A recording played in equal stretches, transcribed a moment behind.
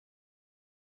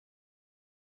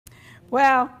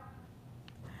Well,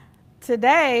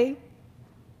 today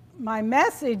my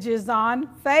message is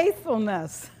on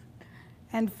faithfulness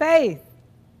and faith,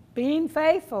 being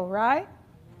faithful, right?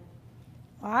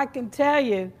 Well, I can tell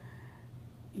you,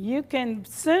 you can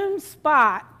soon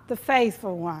spot the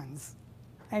faithful ones.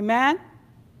 Amen?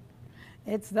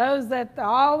 It's those that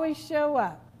always show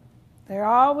up. They're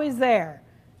always there,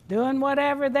 doing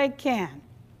whatever they can.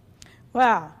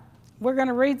 Well, we're going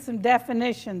to read some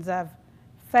definitions of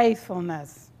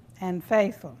faithfulness and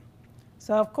faithful.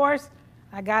 So, of course,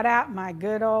 I got out my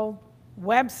good old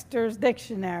Webster's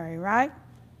dictionary, right?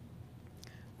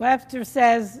 Webster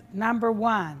says, number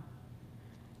one,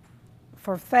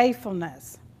 for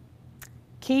faithfulness,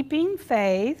 keeping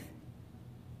faith,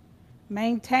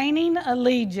 maintaining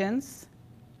allegiance,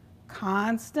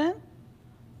 constant,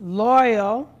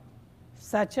 loyal,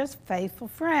 such as faithful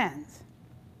friends.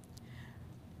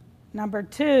 Number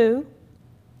two,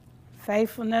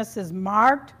 faithfulness is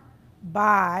marked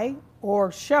by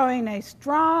or showing a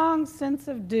strong sense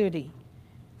of duty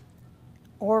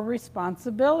or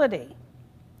responsibility.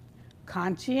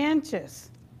 Conscientious,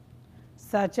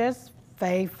 such as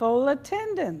faithful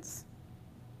attendance.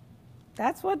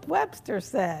 That's what Webster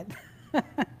said.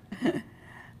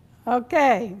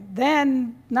 Okay,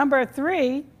 then number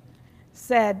three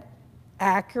said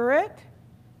accurate,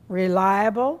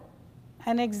 reliable,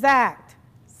 and exact,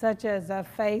 such as a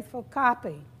faithful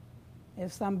copy.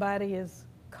 If somebody is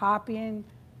copying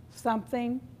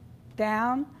something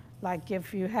down, like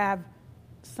if you have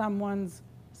someone's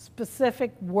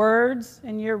specific words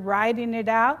and you're writing it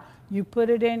out, you put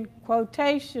it in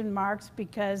quotation marks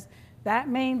because that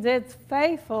means it's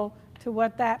faithful to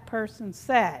what that person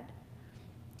said.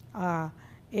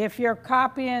 If you're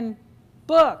copying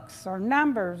books or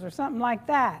numbers or something like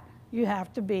that, you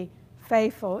have to be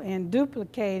faithful in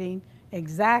duplicating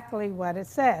exactly what it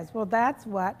says. Well, that's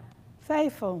what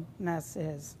faithfulness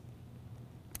is.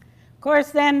 Of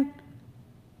course, then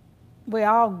we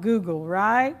all Google,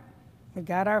 right? We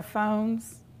got our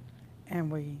phones and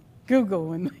we Google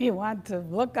when we want to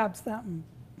look up something.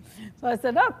 So I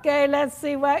said, okay, let's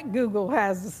see what Google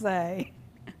has to say.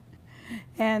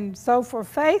 And so for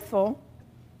faithful,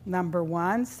 number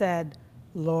one said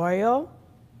loyal,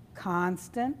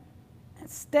 constant, and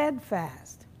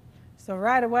steadfast. So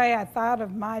right away I thought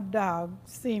of my dog,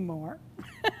 Seymour.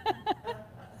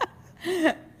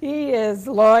 He is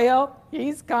loyal,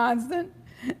 he's constant,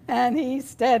 and he's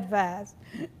steadfast.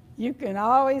 You can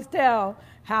always tell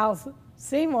how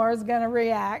Seymour is going to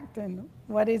react and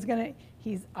what he's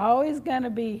always going to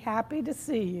be happy to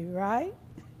see you, right?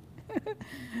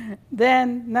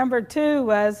 Then number two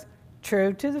was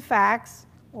true to the facts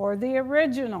or the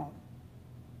original.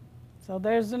 So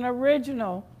there's an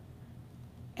original,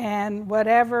 and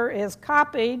whatever is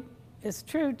copied is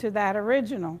true to that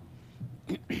original.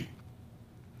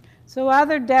 So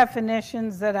other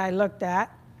definitions that I looked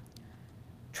at,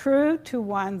 true to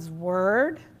one's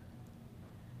word,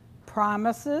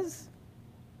 promises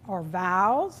or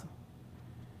vows,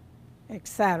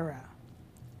 etc.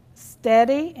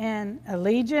 Steady in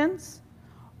allegiance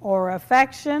or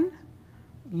affection,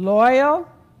 loyal,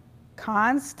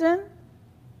 constant,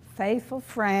 faithful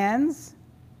friends,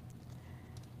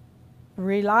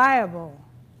 reliable,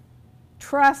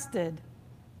 trusted,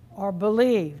 or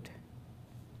believed.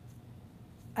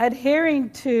 Adhering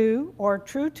to or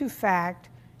true to fact,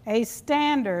 a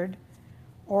standard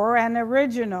or an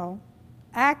original,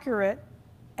 accurate,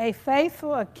 a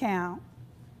faithful account,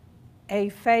 a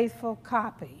faithful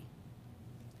copy.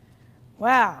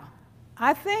 Well,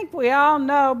 I think we all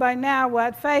know by now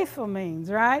what faithful means,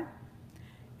 right?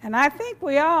 And I think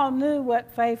we all knew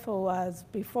what faithful was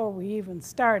before we even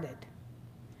started.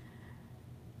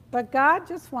 But God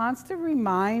just wants to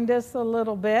remind us a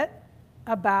little bit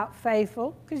about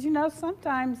faithful, because you know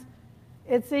sometimes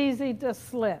it's easy to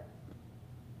slip.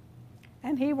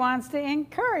 And He wants to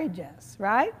encourage us,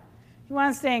 right? He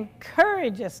wants to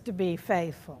encourage us to be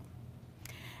faithful.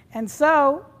 And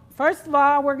so, first of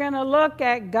all, we're going to look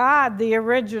at God, the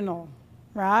original,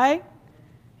 right?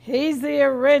 He's the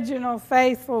original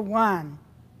faithful one.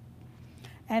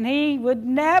 And He would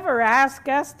never ask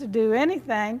us to do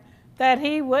anything that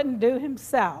He wouldn't do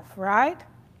Himself, right?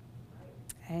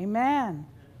 Amen.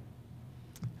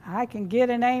 I can get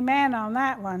an amen on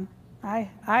that one.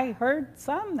 I heard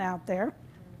some out there.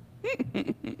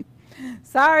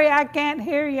 Sorry I can't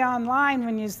hear you online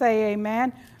when you say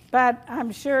amen, but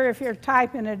I'm sure if you're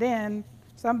typing it in,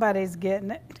 somebody's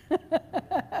getting it.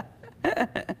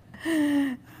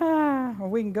 Or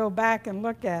we can go back and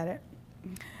look at it.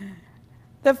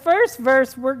 The first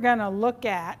verse we're going to look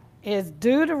at is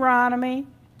Deuteronomy,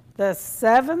 the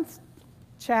 7th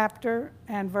chapter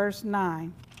and verse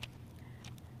 9.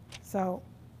 So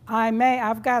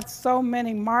I've got so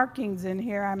many markings in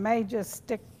here, I may just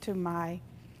stick to my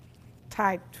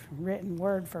typed written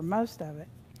word for most of it.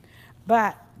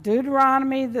 But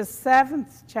Deuteronomy, the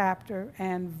 7th chapter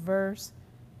and verse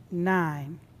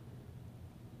 9.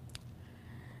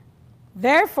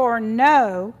 Therefore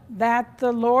know that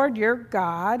the Lord your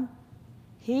God,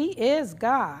 He is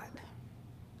God,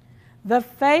 the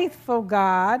faithful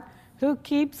God who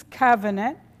keeps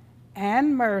covenant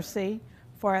and mercy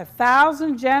for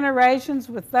 1,000 generations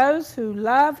with those who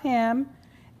love Him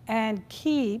and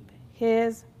keep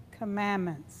His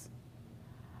commandments.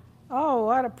 Oh,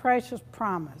 what a precious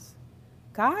promise.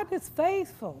 God is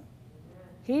faithful.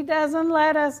 He doesn't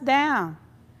let us down.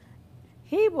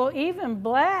 He will even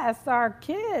bless our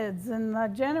kids and the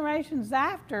generations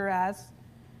after us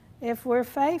if we're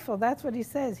faithful. That's what He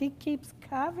says. He keeps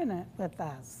covenant with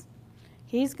us.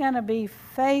 He's going to be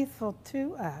faithful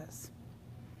to us.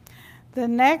 The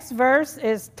next verse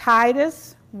is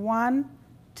Titus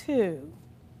 1:2.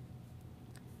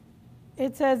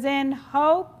 It says, in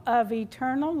hope of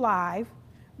eternal life,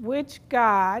 which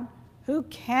God, who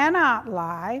cannot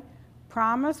lie,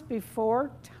 promised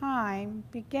before time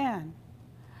began.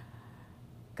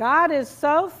 God is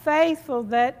so faithful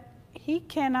that He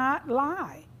cannot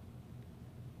lie.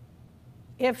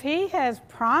 If He has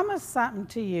promised something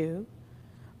to you,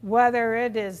 whether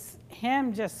it is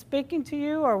Him just speaking to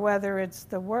you or whether it's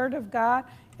the Word of God,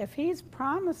 if He's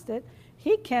promised it,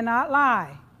 He cannot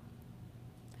lie.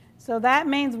 So that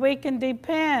means we can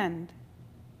depend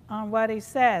on what He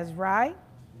says, right?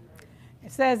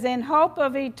 It says, in hope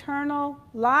of eternal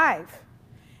life.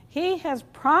 He has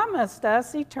promised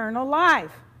us eternal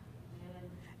life.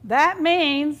 That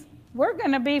means we're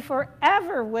going to be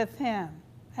forever with Him.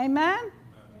 Amen? Amen?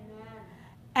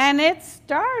 And it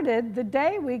started the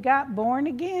day we got born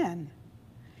again.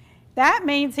 That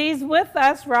means He's with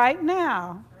us right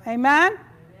now. Amen? Amen?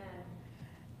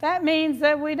 That means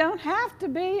that we don't have to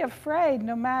be afraid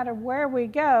no matter where we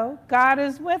go. God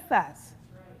is with us.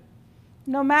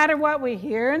 No matter what we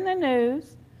hear in the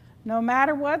news, no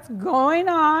matter what's going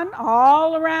on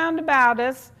all around about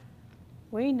us,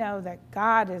 we know that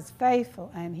God is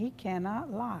faithful and He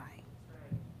cannot lie.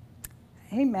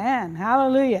 Amen.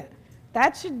 Hallelujah.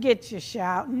 That should get you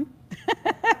shouting.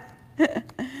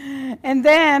 And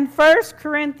then 1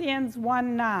 Corinthians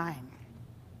 1:9.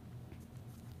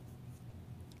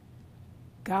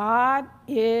 God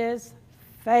is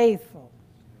faithful,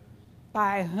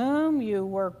 by whom you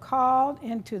were called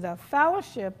into the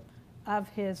fellowship of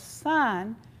His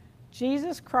Son,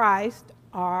 Jesus Christ,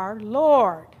 our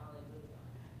Lord.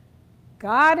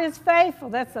 God is faithful.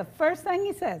 That's the first thing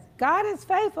He says. God is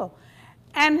faithful.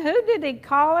 And who did He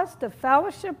call us to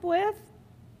fellowship with?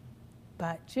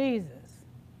 But Jesus,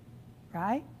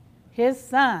 right? His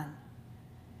Son.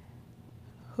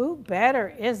 Who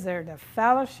better is there to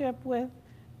fellowship with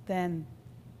than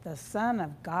the Son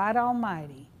of God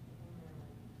Almighty?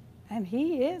 And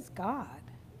He is God.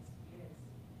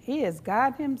 He is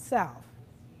God Himself.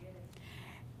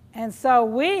 And so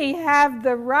we have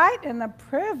the right and the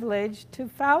privilege to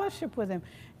fellowship with Him.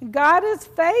 God is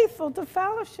faithful to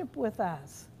fellowship with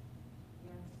us.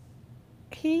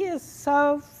 He is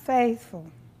so faithful.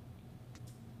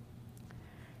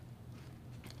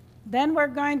 Then we're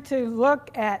going to look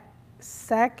at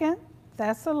 2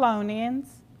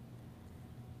 Thessalonians,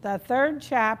 the 3rd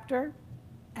chapter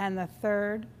and the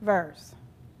 3rd verse.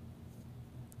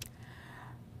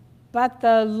 But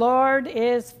the Lord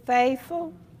is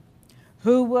faithful,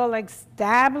 who will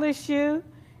establish you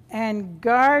and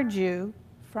guard you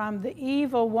from the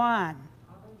evil one.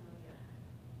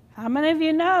 How many of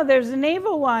you know there's an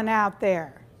evil one out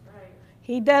there?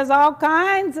 He does all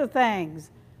kinds of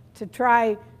things to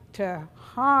try to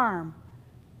harm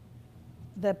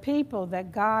the people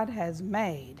that God has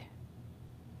made.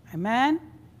 Amen?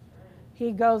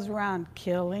 He goes around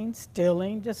killing,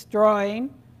 stealing,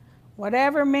 destroying,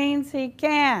 whatever means he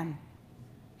can.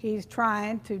 He's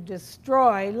trying to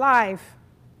destroy life.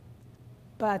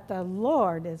 But the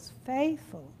Lord is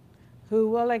faithful, who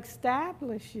will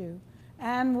establish you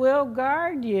and will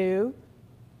guard you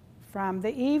from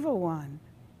the evil one.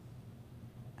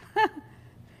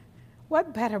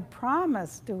 What better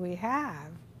promise do we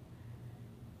have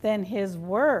than His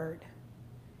word?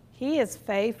 He is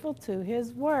faithful to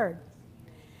His word.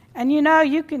 And you know,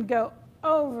 you can go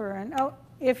over and over.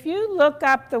 If you look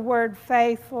up the word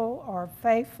faithful or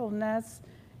faithfulness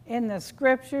in the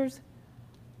scriptures,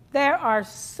 there are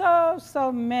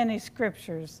so many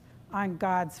scriptures on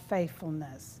God's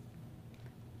faithfulness,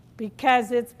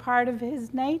 because it's part of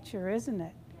His nature, isn't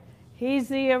it? He's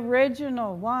the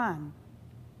original one.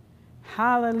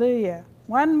 Hallelujah.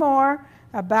 One more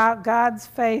about God's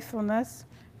faithfulness.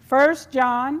 1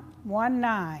 John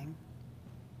 1:9.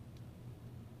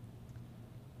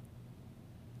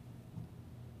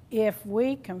 If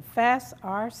we confess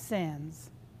our sins,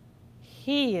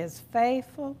 He is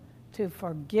faithful to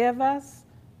forgive us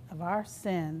of our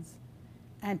sins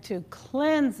and to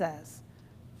cleanse us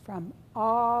from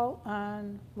all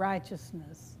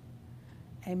unrighteousness.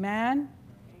 Amen? Amen?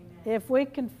 If we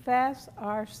confess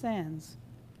our sins,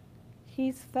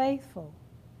 He's faithful.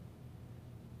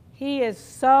 He is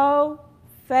so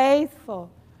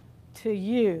faithful to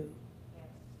you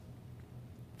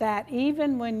that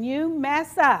even when you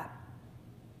mess up,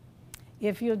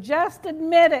 if you'll just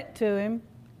admit it to Him,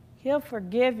 He'll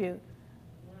forgive you.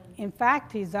 In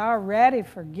fact, He's already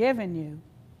forgiven you,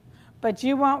 but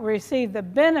you won't receive the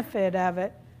benefit of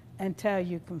it until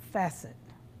you confess it.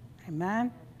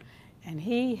 Amen? And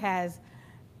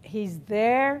He's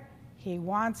there. He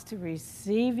wants to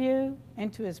receive you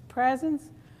into His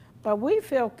presence, but we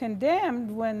feel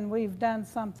condemned when we've done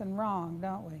something wrong,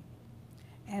 don't we?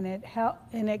 And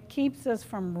it keeps us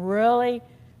from really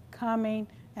coming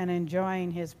and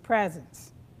enjoying His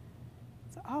presence.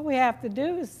 So all we have to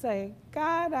do is say,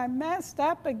 God, I messed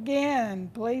up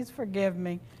again. Please forgive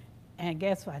me. And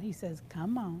guess what? He says,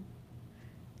 come on.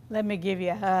 Let me give you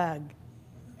a hug.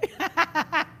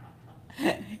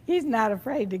 He's not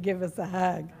afraid to give us a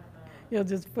hug. He'll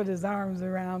just put His arms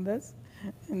around us,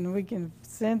 and we can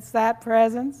sense that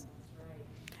presence.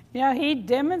 You know, He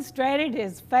demonstrated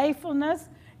His faithfulness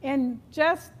in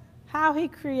just how He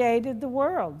created the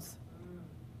worlds.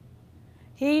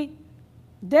 He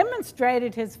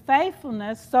demonstrated His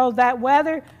faithfulness so that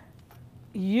whether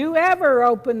you ever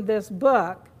opened this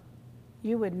book,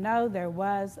 you would know there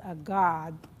was a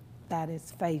God that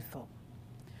is faithful.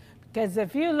 Because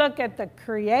if you look at the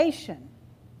creation,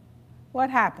 what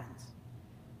happens?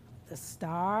 The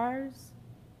stars,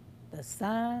 the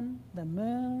sun, the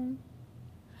moon,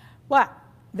 what?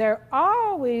 They're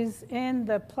always in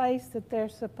the place that they're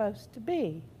supposed to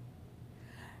be.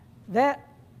 That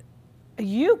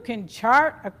you can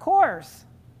chart a course.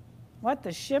 What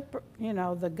the ship, you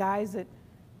know, the guys that,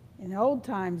 in old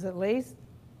times at least,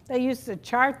 they used to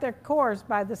chart their course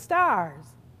by the stars.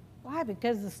 Why?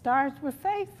 Because the stars were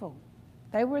faithful.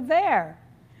 They were there.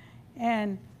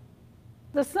 And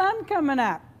the sun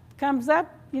comes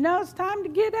up, you know, it's time to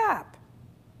get up.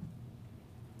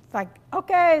 It's like,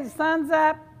 okay, the sun's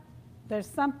up. There's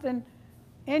something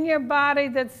in your body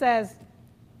that says,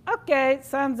 okay,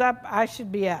 sun's up, I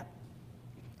should be up.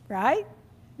 Right?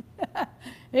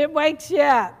 It wakes you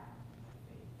up.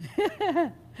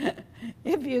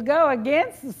 If you go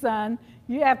against the sun,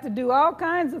 you have to do all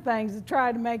kinds of things to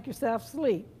try to make yourself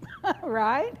sleep.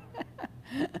 Right?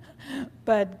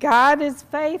 But God is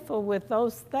faithful with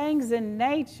those things in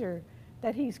nature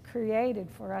that He's created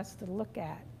for us to look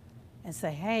at and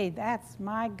say, hey, that's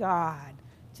my God.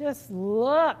 Just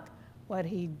look what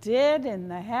He did in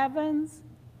the heavens.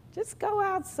 Just go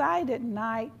outside at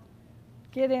night,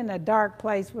 get in a dark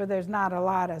place where there's not a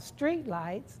lot of street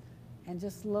lights, and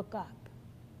just look up.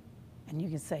 And you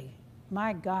can say,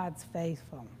 my God's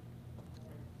faithful.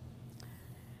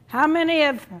 How many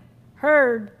have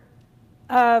heard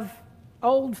of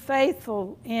Old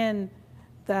Faithful in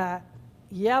the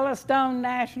Yellowstone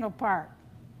National Park?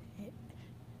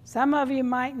 Some of you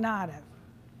might not have,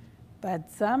 but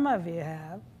some of you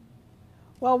have.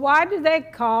 Well, why do they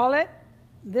call it?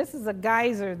 This is a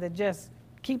geyser that just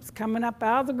keeps coming up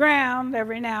out of the ground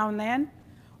every now and then.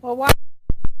 Well, why?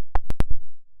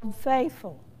 Old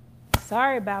Faithful.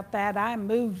 Sorry about that, I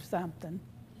moved something.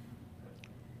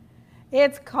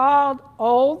 It's called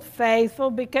Old Faithful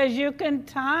because you can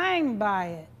time by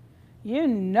it. You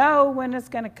know when it's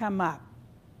going to come up.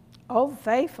 Old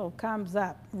Faithful comes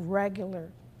up regular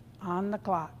on the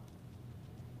clock.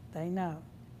 They know.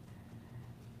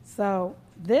 So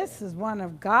this is one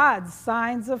of God's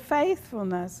signs of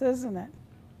faithfulness, isn't it?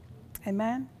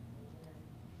 Amen?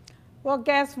 Well,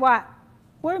 guess what?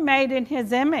 We're made in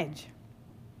His image,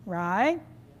 right?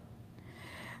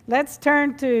 Let's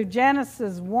turn to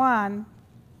Genesis 1,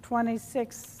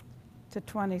 26 to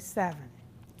 27.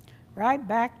 Right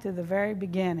back to the very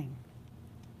beginning.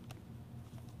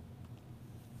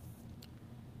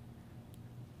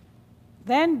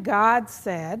 Then God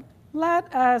said,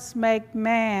 let us make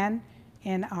man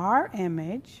in our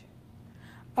image,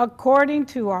 according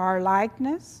to our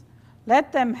likeness.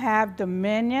 Let them have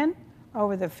dominion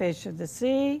over the fish of the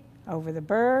sea, over the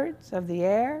birds of the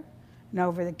air, and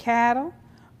over the cattle,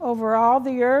 over all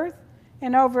the earth,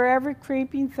 and over every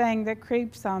creeping thing that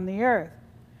creeps on the earth.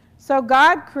 So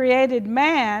God created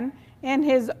man in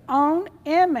his own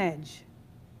image.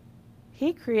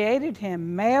 He created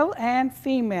him, male and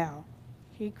female.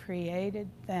 He created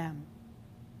them.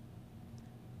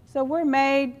 So we're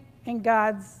made in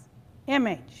God's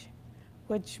image,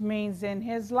 which means in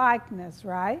his likeness,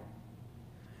 right?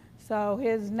 So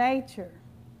his nature.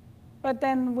 But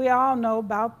then we all know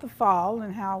about the fall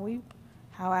and how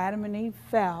Adam and Eve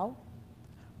fell.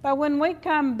 But when we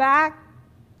come back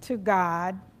to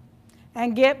God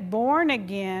and get born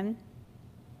again,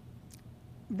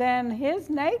 then his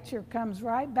nature comes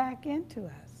right back into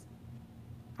us.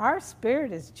 Our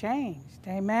spirit is changed.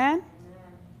 Amen?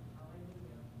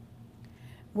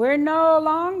 We're no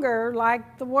longer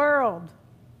like the world.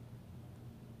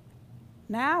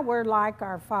 Now we're like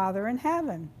our Father in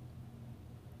heaven.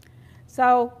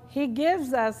 So he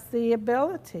gives us the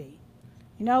ability.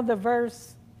 You know the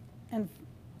verse in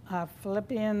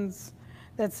Philippians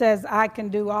that says, I can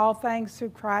do all things through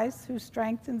Christ who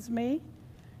strengthens me?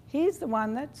 He's the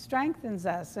one that strengthens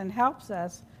us and helps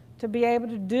us to be able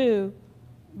to do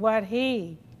what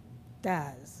he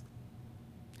does,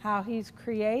 how he's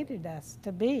created us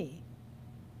to be.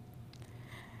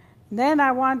 Then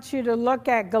I want you to look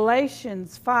at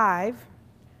Galatians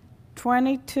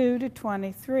 5:22 to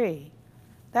 23.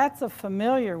 That's a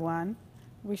familiar one.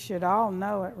 We should all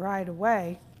know it right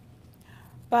away.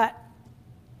 But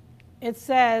it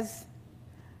says,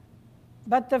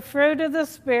 but the fruit of the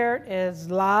Spirit is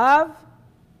love,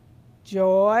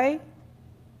 joy,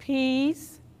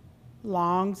 peace,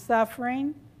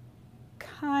 long-suffering,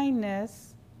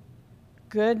 kindness,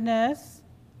 goodness,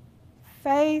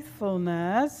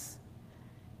 faithfulness,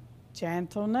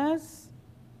 gentleness,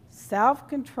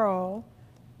 self-control.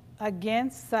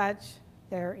 Against such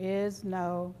there is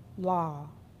no law.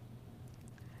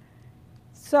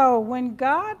 So when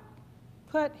God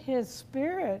put his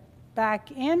Spirit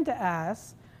back into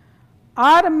us,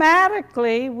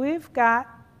 automatically we've got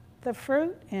the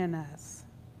fruit in us.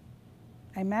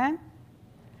 Amen?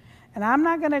 And I'm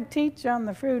not going to teach on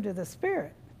the fruit of the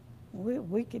Spirit.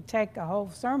 We could take a whole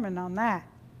sermon on that.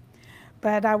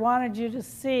 But I wanted you to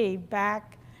see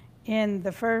back in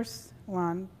the first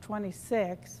one,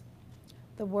 26,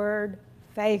 the word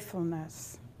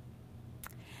faithfulness.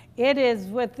 It is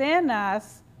within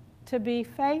us to be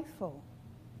faithful.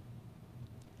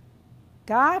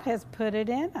 God has put it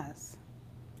in us.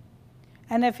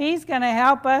 And if he's going to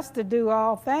help us to do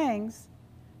all things,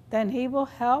 then he will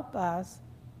help us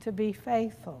to be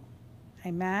faithful.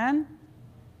 Amen?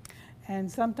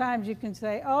 And sometimes you can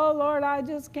say, oh, Lord, I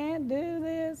just can't do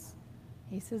this.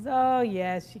 He says, oh,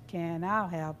 yes, you can. I'll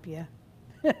help you.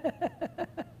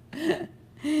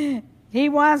 He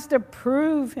wants to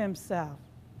prove himself.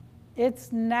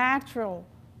 It's natural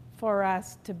for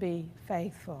us to be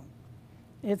faithful.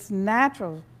 It's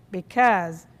natural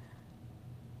because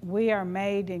we are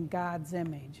made in God's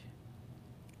image.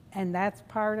 And that's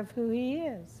part of who he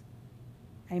is.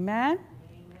 Amen?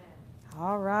 Amen.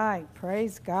 All right.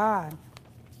 Praise God.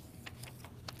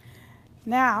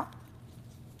 Now,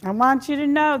 I want you to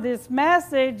know this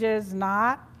message is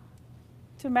not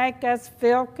to make us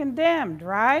feel condemned,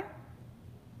 right?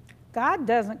 God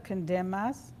doesn't condemn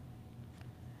us,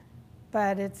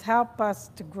 but it's help us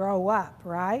to grow up,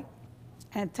 right?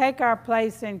 And take our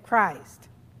place in Christ.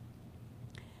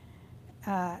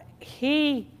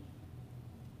 He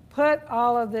put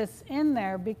all of this in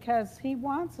there because he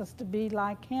wants us to be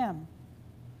like him.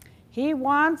 He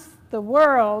wants the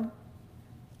world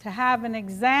to have an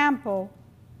example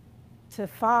to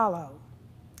follow.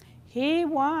 He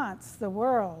wants the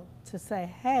world to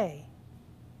say, hey,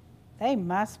 they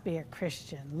must be a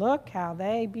Christian. Look how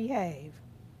they behave.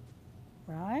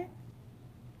 Right?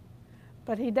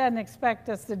 But he doesn't expect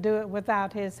us to do it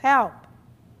without his help.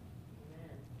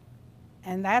 Amen.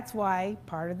 And that's why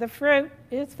part of the fruit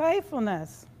is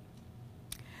faithfulness.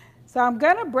 So I'm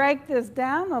going to break this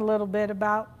down a little bit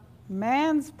about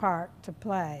man's part to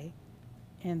play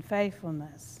in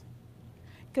faithfulness.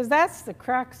 Because that's the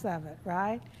crux of it,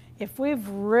 right? If we've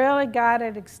really got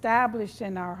it established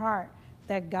in our heart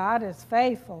that God is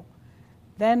faithful,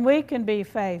 then we can be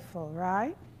faithful,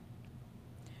 right?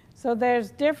 So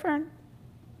there's different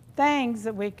things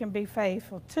that we can be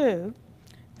faithful to.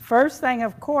 The first thing,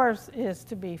 of course, is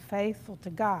to be faithful to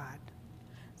God.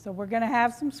 So we're going to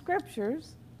have some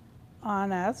scriptures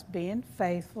on us being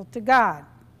faithful to God.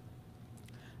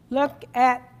 Look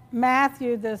at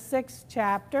Matthew, the 6th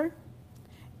chapter,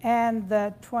 and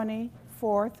the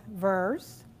 24th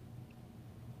verse.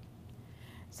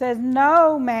 It says,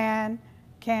 no man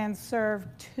can serve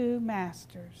two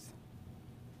masters.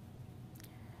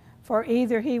 For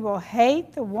either he will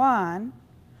hate the one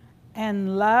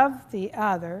and love the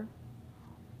other,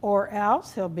 or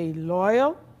else he'll be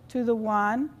loyal to the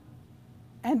one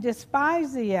and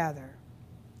despise the other.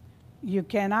 You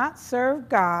cannot serve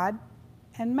God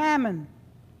and mammon.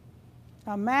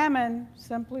 Now, mammon,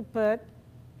 simply put,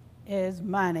 is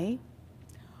money,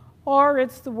 or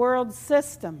it's the world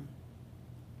system.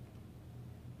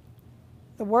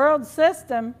 The world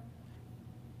system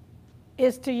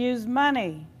is to use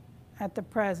money at the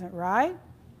present, right?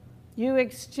 You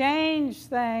exchange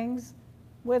things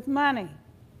with money.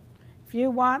 If you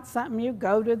want something, you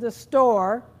go to the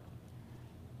store.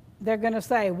 They're going to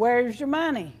say, "Where's your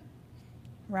money?"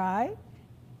 Right?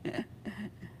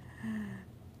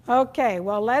 Okay,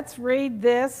 well, let's read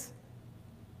this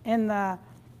in the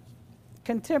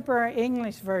Contemporary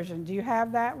English Version. Do you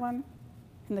have that one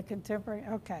in the Contemporary?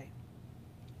 Okay.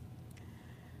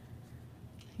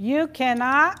 You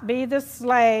cannot be the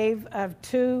slave of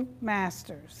two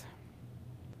masters.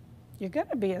 You're going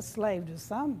to be a slave to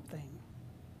something,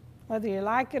 whether you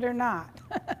like it or not.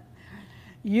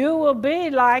 You will be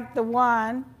like the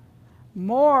one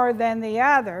more than the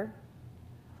other,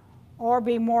 or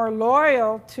be more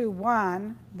loyal to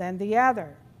one than the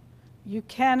other. You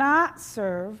cannot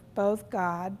serve both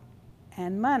God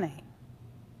and money.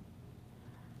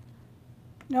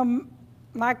 Now,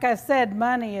 like I said,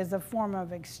 money is a form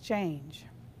of exchange.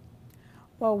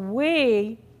 Well,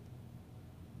 we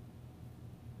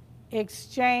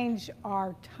exchange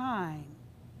our time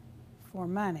for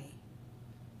money.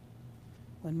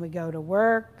 When we go to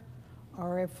work,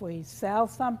 or if we sell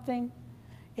something,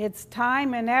 it's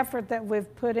time and effort that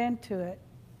we've put into it.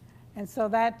 And so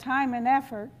that time and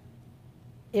effort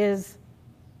is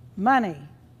money.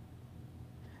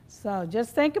 So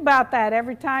just think about that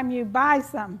every time you buy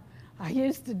something. I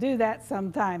used to do that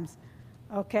sometimes.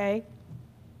 Okay,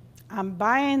 I'm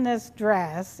buying this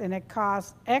dress and it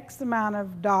costs X amount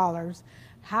of dollars.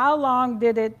 How long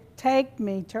did it take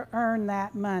me to earn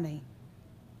that money?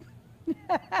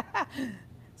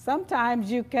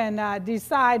 Sometimes you can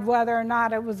decide whether or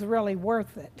not it was really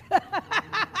worth it.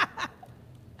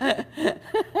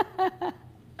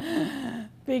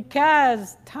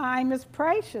 Because time is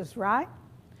precious, right?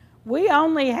 We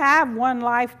only have one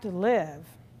life to live.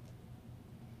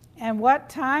 And what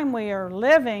time we are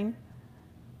living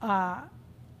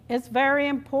is very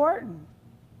important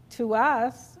to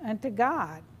us and to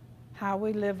God, how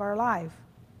we live our life.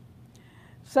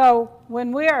 So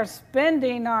when we are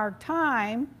spending our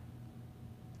time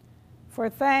for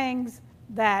things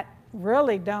that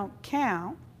really don't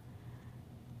count,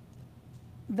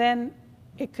 then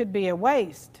it could be a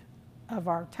waste of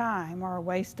our time or a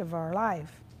waste of our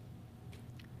life.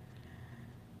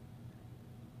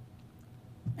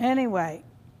 Anyway,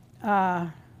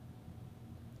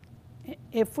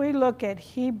 if we look at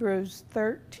Hebrews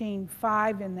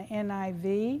 13:5 in the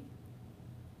NIV,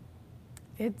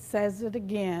 it says it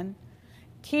again.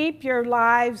 Keep your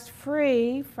lives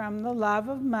free from the love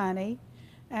of money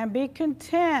and be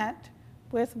content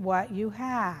with what you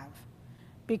have,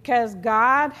 because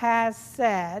God has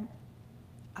said,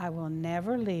 I will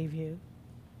never leave you.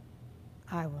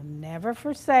 I will never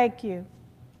forsake you.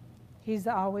 He's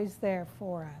always there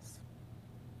for us.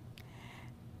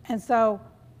 And so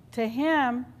to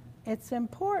him, it's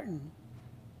important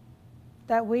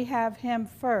that we have him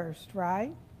first,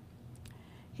 right?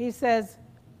 He says,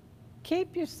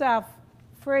 keep yourself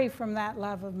free from that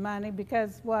love of money,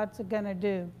 because what's it going to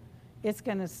do? It's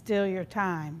going to steal your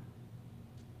time.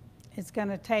 It's going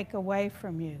to take away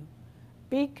from you.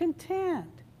 Be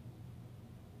content.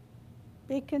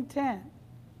 Be content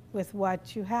with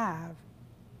what you have.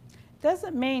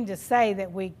 Doesn't mean to say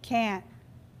that we can't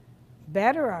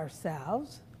better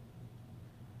ourselves,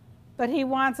 but he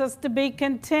wants us to be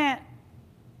content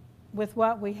with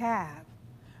what we have,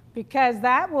 because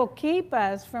that will keep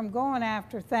us from going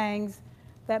after things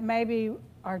that maybe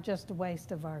are just a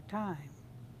waste of our time.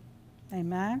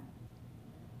 Amen?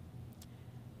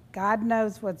 God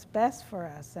knows what's best for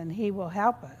us, and he will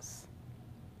help us.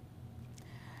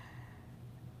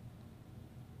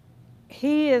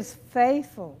 He is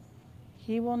faithful.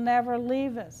 He will never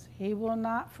leave us. He will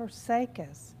not forsake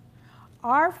us.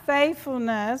 Our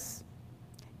faithfulness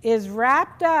is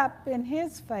wrapped up in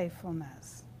his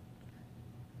faithfulness.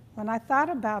 When I thought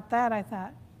about that, I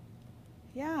thought,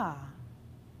 yeah,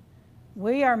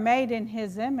 we are made in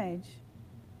his image.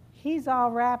 He's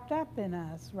all wrapped up in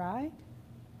us, right?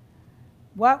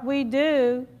 What we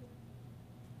do,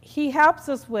 he helps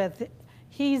us with.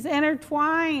 He's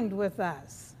intertwined with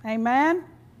us. Amen?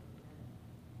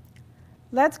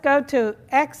 Let's go to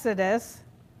Exodus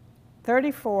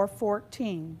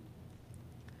 34:14.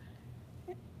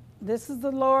 This is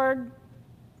the Lord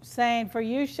saying, "For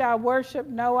you shall worship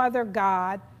no other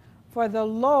God, for the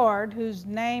Lord, whose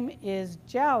name is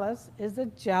jealous, is a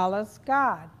jealous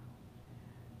God."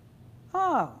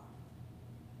 Oh,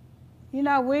 you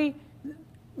know, we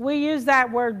use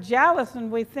that word jealous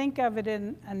and we think of it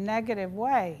in a negative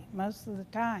way most of the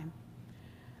time.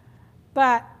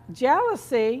 But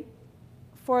jealousy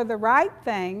for the right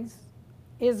things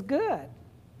is good.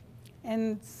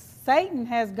 And Satan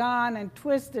has gone and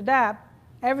twisted up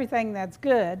everything that's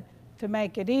good to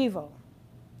make it evil.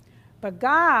 But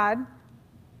God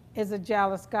is a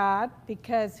jealous God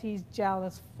because he's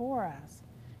jealous for us.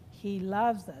 He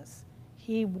loves us.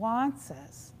 He wants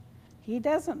us. He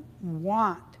doesn't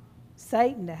want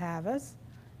Satan to have us.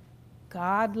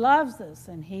 God loves us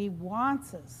and he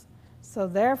wants us. So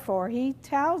therefore, he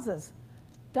tells us,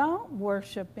 don't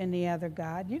worship any other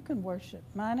God. You can worship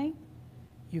money.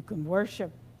 You can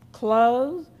worship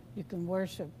clothes. You can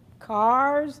worship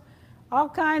cars. All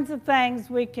kinds of things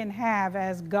we can have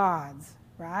as gods,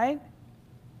 right?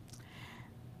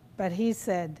 But he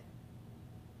said,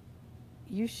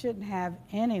 you shouldn't have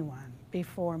anyone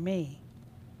before me.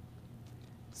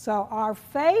 So our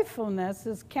faithfulness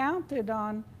is counted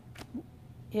on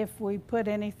if we put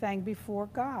anything before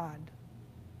God.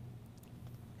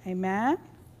 Amen?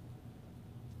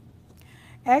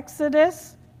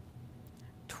 Exodus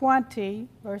 20,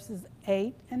 verses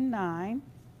 8 and 9.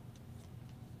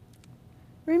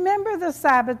 Remember the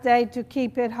Sabbath day to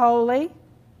keep it holy.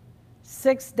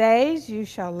 6 days you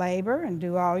shall labor and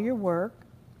do all your work.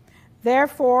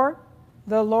 Therefore,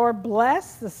 the Lord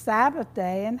blessed the Sabbath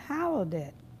day and hallowed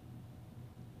it.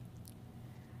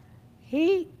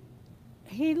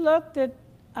 He looked at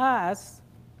us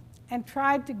and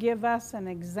tried to give us an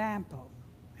example.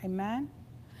 Amen?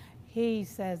 He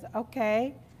says,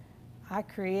 okay, I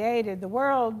created the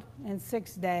world in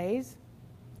 6 days,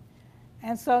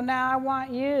 and so now I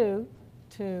want you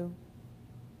to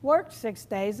work 6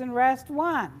 days and rest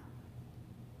 1.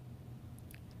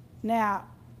 Now,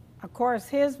 of course,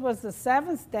 his was the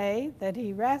 7th day that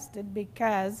he rested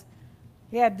because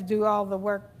he had to do all the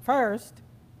work first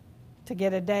to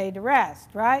get a day to rest,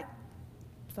 right?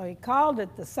 So he called it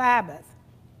the Sabbath,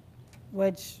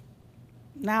 which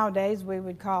nowadays we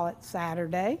would call it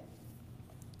Saturday.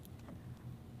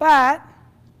 But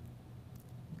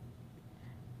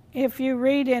if you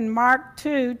read in Mark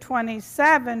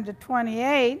 2:27 to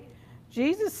 28,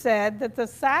 Jesus said that the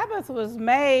Sabbath was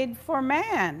made for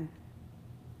man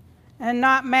and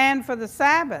not man for the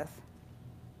Sabbath.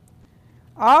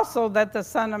 Also that the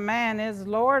Son of Man is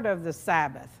Lord of the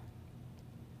Sabbath.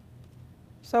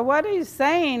 So what he's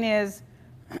saying is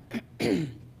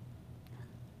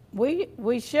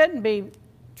we shouldn't be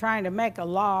trying to make a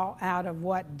law out of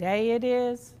what day it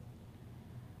is,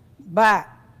 but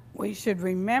we should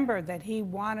remember that he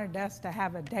wanted us to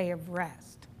have a day of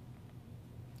rest,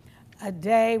 a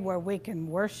day where we can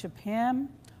worship him.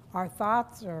 Our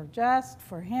thoughts are just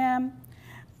for him.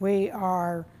 We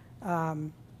are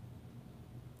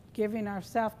giving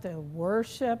ourselves to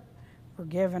worship. We're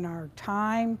giving our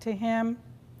time to him.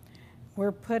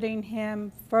 We're putting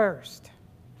him first.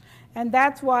 And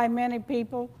that's why many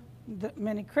people,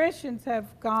 many Christians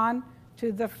have gone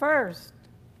to the first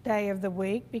day of the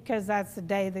week, because that's the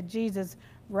day that Jesus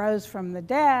rose from the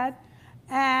dead.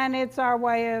 And it's our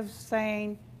way of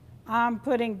saying, I'm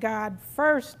putting God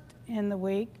first in the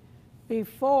week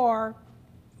before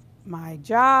my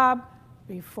job,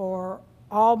 before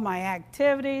all my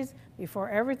activities, before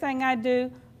everything I do.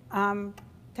 I'm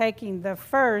taking the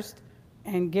first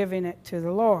and giving it to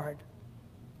the Lord.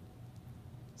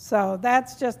 So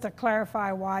that's just to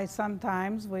clarify why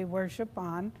sometimes we worship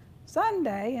on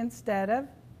Sunday instead of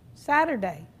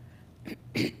Saturday.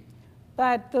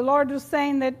 But the Lord was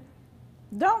saying that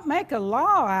don't make a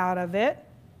law out of it,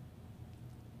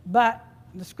 but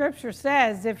the scripture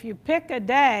says if you pick a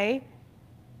day,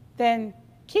 then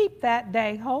keep that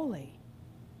day holy.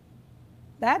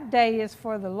 That day is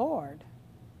for the Lord.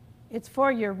 It's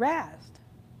for your rest.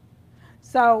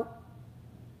 So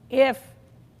if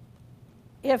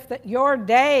your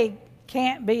day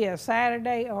can't be a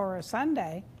Saturday or a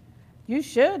Sunday, you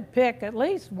should pick at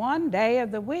least one day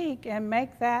of the week and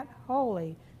make that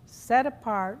holy, set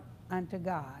apart unto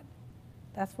God.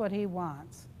 That's what he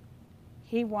wants.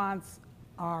 He wants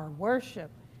our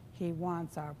worship. He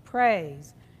wants our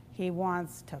praise. He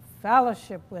wants to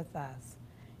fellowship with us.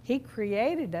 He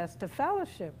created us to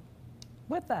fellowship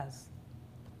with us.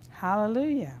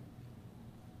 Hallelujah.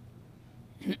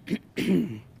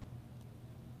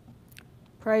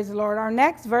 Praise the Lord. Our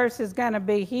next verse is going to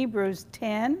be Hebrews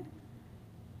 10.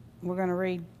 We're going to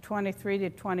read 23 to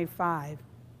 25.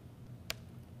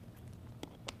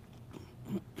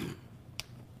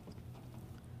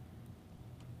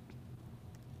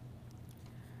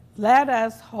 let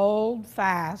us hold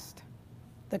fast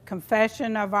the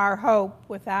confession of our hope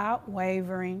without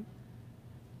wavering,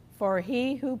 for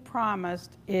he who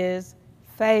promised is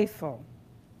faithful.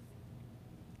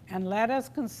 And let us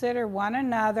consider one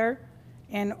another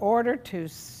in order to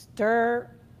stir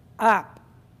up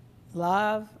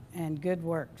love and good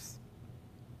works,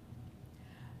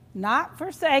 not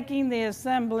forsaking the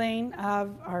assembling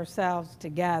of ourselves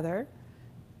together,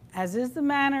 as is the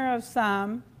manner of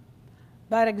some,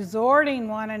 but exhorting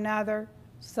one another,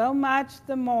 so much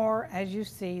the more as you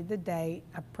see the day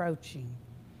approaching.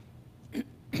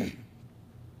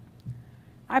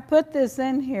 I put this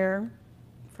in here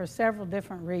for several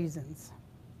different reasons.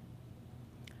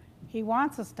 He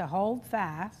wants us to hold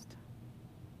fast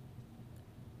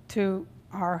to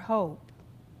our hope,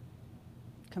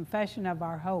 confession of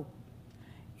our hope.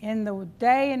 In the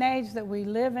day and age that we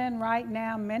live in right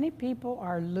now, many people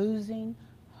are losing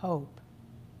hope.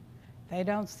 They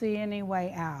don't see any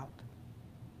way out.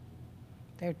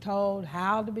 They're told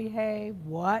how to behave,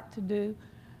 what to do,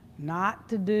 not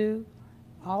to do,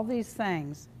 all these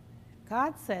things.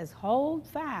 God says, hold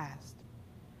fast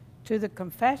to the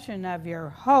confession of your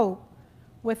hope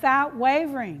without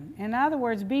wavering. In other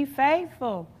words, be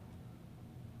faithful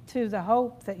to the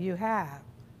hope that you have.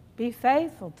 Be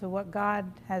faithful to what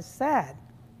God has said.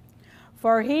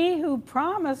 For he who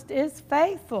promised is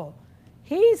faithful.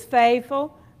 He's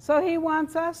faithful, so he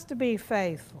wants us to be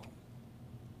faithful.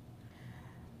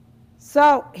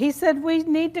 So he said we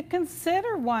need to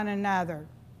consider one another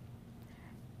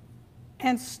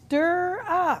and stir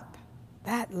up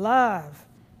that love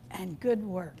and good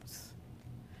works.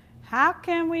 How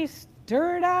can we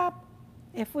stir it up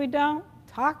if we don't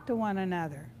talk to one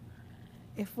another?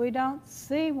 If we don't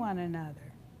see one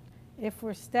another? If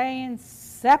we're staying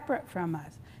separate from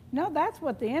us? You know, that's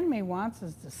what the enemy wants,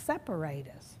 is to separate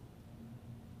us.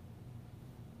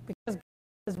 Because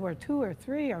where two or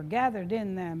three are gathered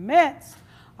in their midst,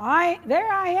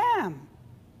 there I am.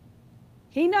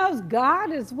 He knows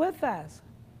God is with us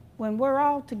when we're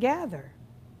all together.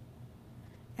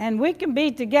 And we can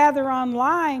be together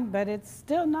online, but it's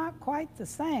still not quite the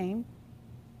same,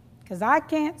 because I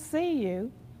can't see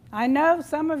you. I know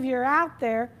some of you are out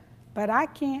there, but I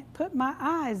can't put my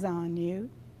eyes on you.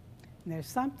 And there's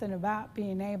something about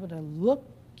being able to look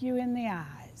you in the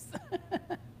eyes.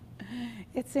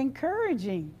 It's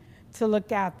encouraging to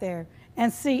look out there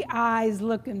and see eyes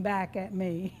looking back at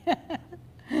me.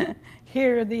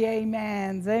 Hear the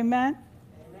amens. Amen?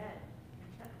 Amen.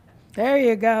 There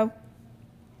you go.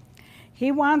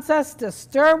 He wants us to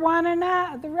stir one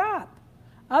another up.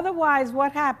 Otherwise,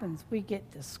 what happens? We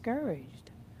get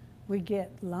discouraged. We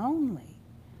get lonely.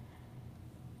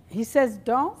 He says,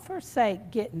 don't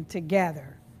forsake getting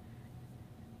together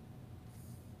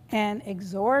and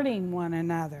exhorting one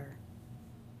another.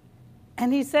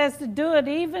 And he says to do it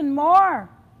even more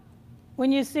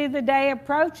when you see the day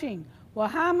approaching. Well,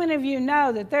 how many of you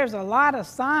know that there's a lot of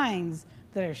signs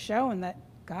that are showing that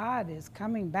God is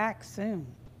coming back soon?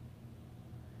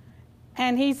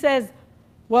 And he says,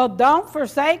 well, don't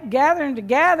forsake gathering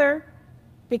together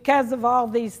because of all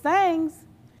these things.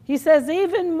 He says,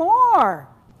 even more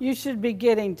you should be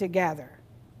getting together.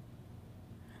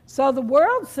 So the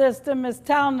world system is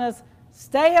telling us,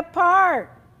 stay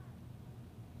apart.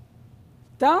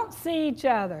 Don't see each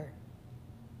other.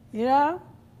 You know?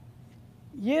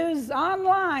 Use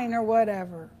online or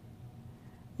whatever.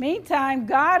 Meantime,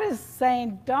 God is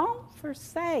saying, don't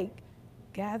forsake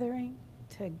gathering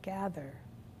together.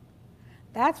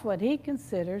 That's what he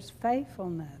considers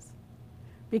faithfulness.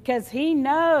 Because he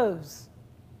knows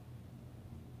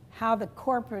how the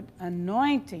corporate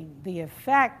anointing, the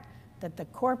effect that the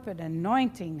corporate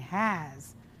anointing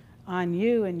has on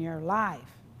you and your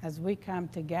life as we come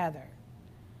together.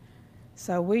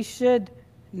 So we should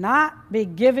not be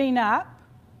giving up.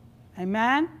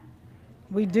 Amen?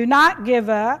 We do not give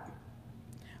up.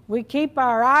 We keep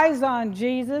our eyes on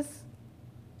Jesus.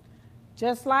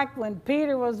 Just like when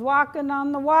Peter was walking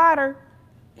on the water,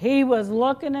 he was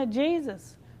looking at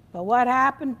Jesus. But what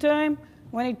happened to him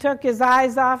when he took his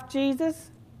eyes off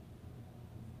Jesus?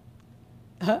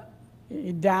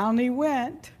 Down he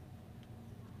went.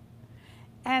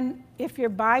 And if you're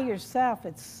by yourself,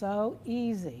 it's so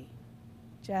easy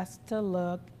just to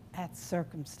look at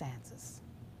circumstances.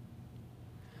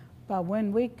 But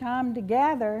when we come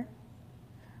together,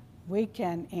 we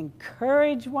can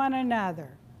encourage one another,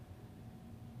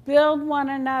 build one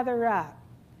another up,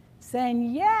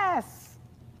 saying, yes,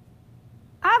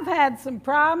 I've had some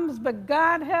problems, but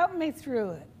God helped me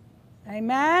through it.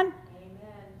 Amen?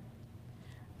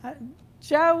 Amen.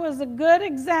 Joe was a good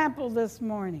example this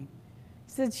morning.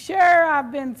 He said, sure, I've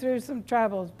been through some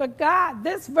troubles, but God,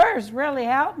 this verse really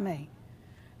helped me.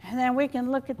 And then we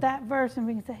can look at that verse and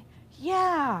we can say,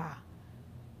 yeah,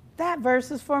 that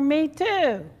verse is for me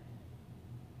too.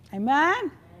 Amen?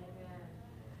 Amen.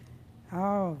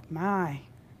 Oh, my.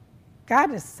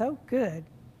 God is so good.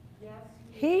 Yes,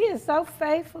 He is so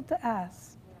faithful to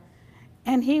us. Yes.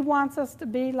 And He wants us to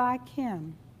be like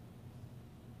Him.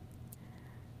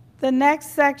 The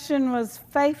next section was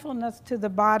faithfulness to the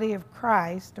body of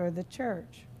Christ, or the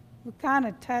church. We kind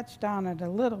of touched on it a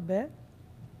little bit.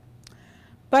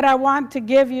 But I want to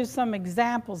give you some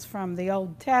examples from the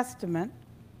Old Testament.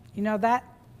 You know that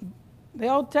the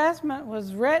Old Testament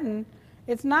was written,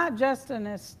 it's not just an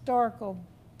historical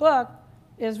book,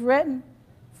 it's written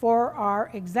for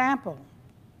our example.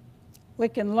 We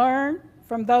can learn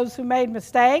from those who made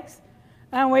mistakes,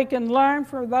 and we can learn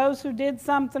from those who did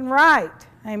something right.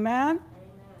 Amen? Amen.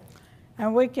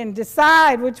 And we can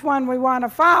decide which one we want to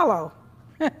follow.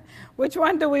 Which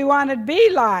one do we want to be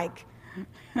like?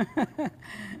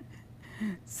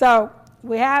 So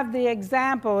we have the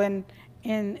example in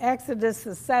Exodus,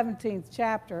 the 17th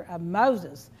chapter of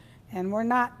Moses. And we're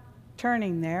not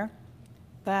turning there,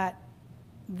 but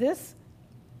this,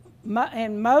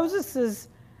 in Moses's,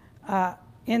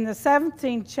 in the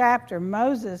 17th chapter,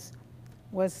 Moses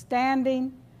was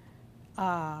standing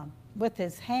with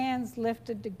his hands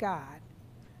lifted to God.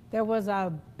 There was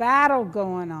a battle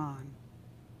going on.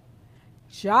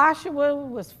 Joshua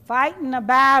was fighting a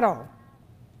battle.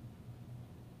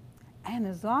 And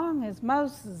as long as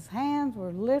Moses' hands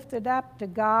were lifted up to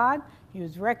God, he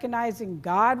was recognizing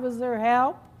God was their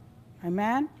help.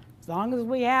 Amen? As long as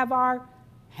we have our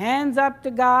hands up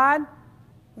to God,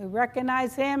 we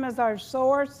recognize Him as our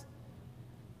source,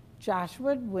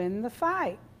 Joshua would win the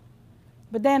fight.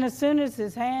 But then as soon as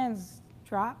his hands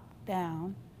dropped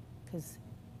down, because,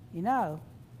 you know,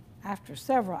 after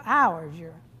several hours,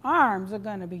 your arms are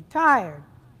going to be tired,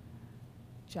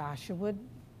 Joshua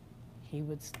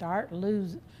would start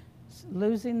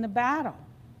losing the battle.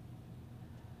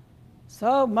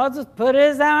 So Moses put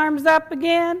his arms up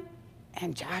again,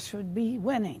 and Joshua would be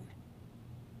winning.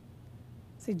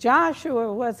 See,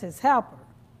 Joshua was his helper.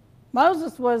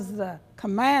 Moses was the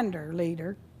commander,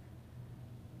 leader,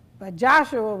 but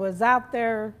Joshua was out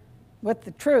there with the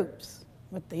troops,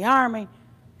 with the army,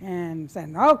 and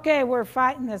saying, okay, we're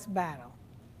fighting this battle.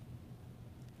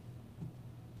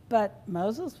 But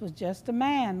Moses was just a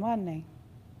man, wasn't he?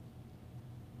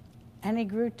 And he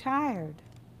grew tired.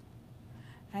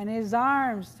 And his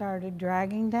arms started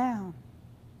dragging down.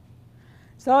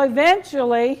 So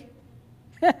eventually,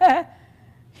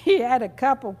 he had a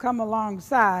couple come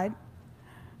alongside.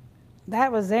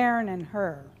 That was Aaron and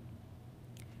Hur.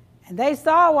 And they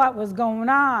saw what was going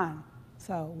on.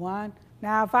 So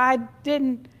now if I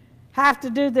didn't have to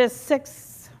do this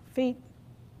 6 feet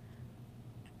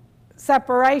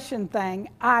separation thing,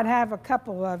 I'd have a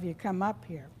couple of you come up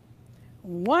here.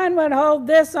 One would hold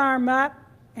this arm up.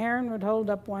 Aaron would hold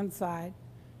up one side.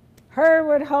 Hur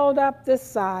would hold up this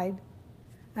side.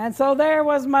 And so there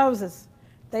was Moses.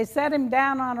 They set him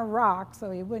down on a rock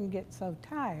so he wouldn't get so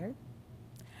tired.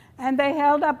 And they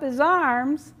held up his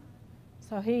arms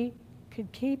so he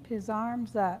could keep his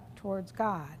arms up towards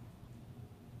God.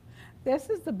 This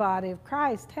is the body of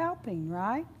Christ helping,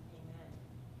 right? Amen.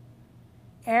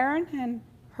 Aaron and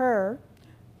Hur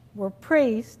were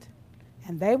priests,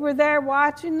 and they were there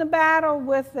watching the battle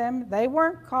with them. They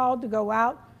weren't called to go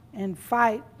out and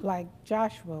fight like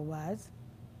Joshua was.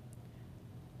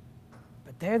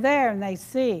 But they're there and they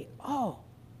see, oh,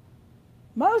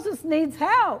 Moses needs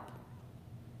help.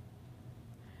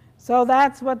 So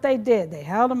that's what they did. They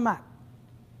held him up.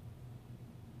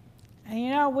 And you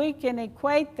know, we can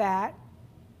equate that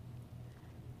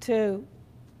to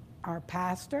our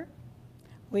pastor.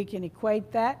 We can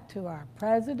equate that to our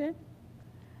president.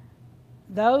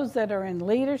 Those that are in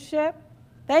leadership,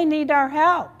 they need our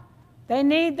help. They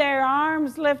need their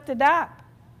arms lifted up.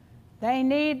 They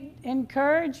need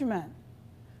encouragement.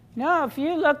 No, if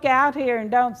you look out here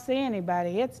and don't see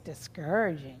anybody, it's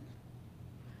discouraging.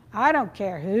 I don't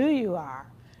care who you are.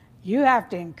 You have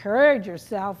to encourage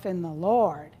yourself in the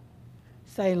Lord.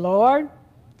 Say, Lord,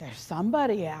 there's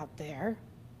somebody out there.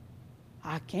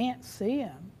 I can't see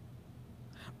him.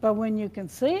 But when you can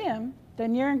see him,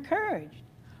 then you're encouraged.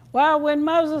 Well, when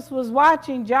Moses was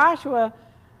watching Joshua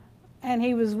and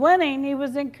he was winning, he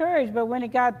was encouraged. But when he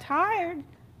got tired,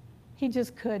 he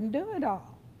just couldn't do it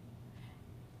all.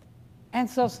 And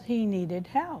so he needed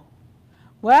help.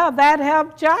 Well, that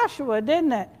helped Joshua,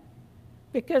 didn't it?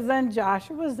 Because then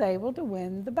Joshua was able to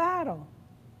win the battle.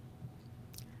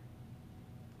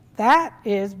 That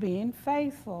is being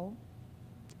faithful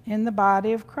in the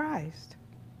body of Christ,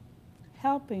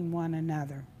 helping one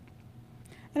another.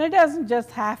 And it doesn't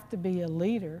just have to be a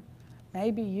leader.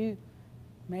 Maybe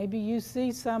you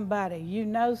see somebody, you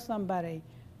know somebody,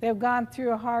 they've gone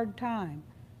through a hard time.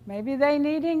 Maybe they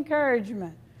need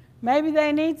encouragement. Maybe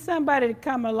they need somebody to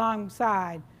come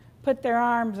alongside, put their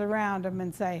arms around them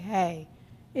and say, hey,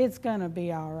 it's going to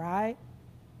be all right.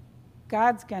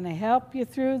 God's going to help you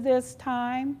through this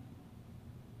time.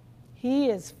 He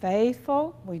is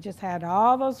faithful. We just had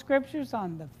all those scriptures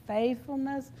on the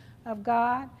faithfulness of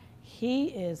God. He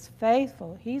is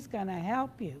faithful. He's going to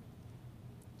help you.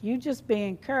 You just be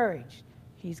encouraged.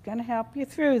 He's going to help you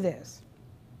through this.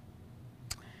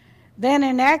 Then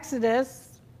in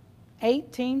Exodus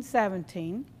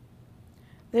 18:17,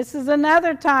 this is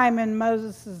another time in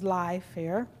Moses' life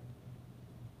here.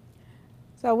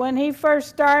 So when he first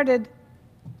started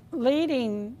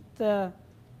leading the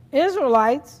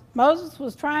Israelites, Moses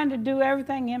was trying to do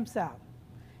everything himself.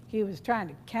 He was trying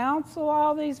to counsel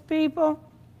all these people,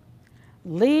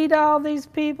 lead all these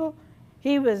people.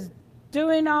 He was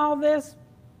doing all this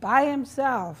by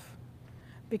himself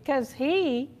because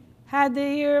he had the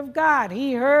ear of God.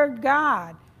 He heard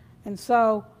God. And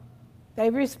so they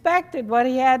respected what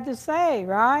he had to say,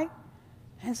 right?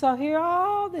 And so here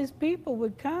all these people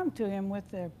would come to him with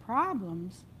their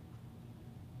problems,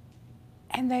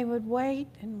 and they would wait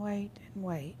and wait and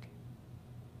wait.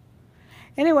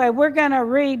 Anyway, we're going to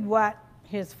read what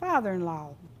his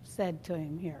father-in-law said to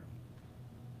him here.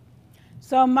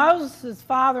 So Moses'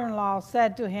 father-in-law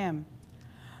said to him,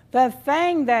 "The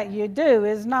thing that you do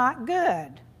is not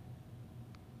good."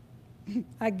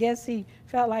 I guess he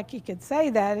felt like he could say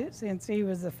that since he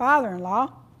was the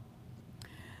father-in-law.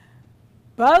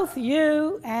 "Both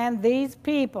you and these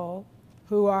people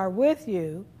who are with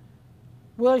you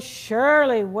will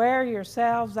surely wear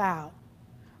yourselves out,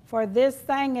 for this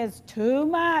thing is too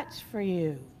much for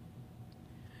you.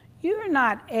 You are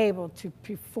not able to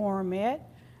perform it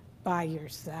by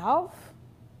yourself.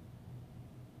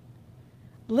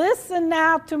 Listen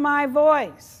now to my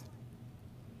voice.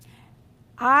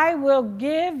 I will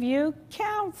give you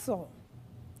counsel,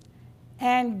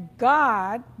 and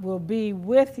God will be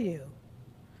with you."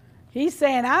 He's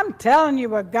saying, I'm telling you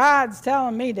what God's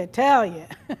telling me to tell you.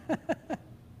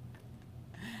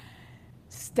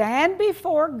 Stand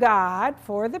before God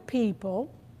for the people.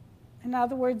 In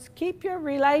other words, keep your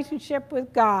relationship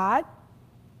with God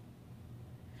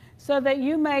so that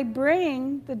you may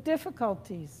bring the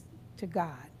difficulties to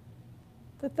God.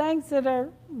 The things that are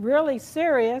really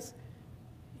serious,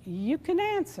 you can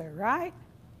answer, right?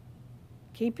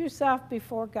 Keep yourself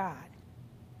before God.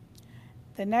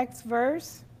 The next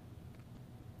verse.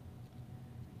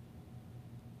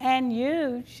 "And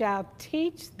you shall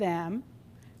teach them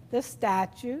the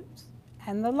statutes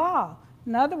and the law."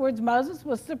 In other words, Moses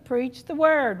was to preach the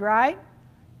word, right?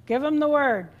 Give them the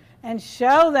word and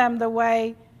show them the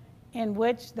way in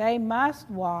which they must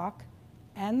walk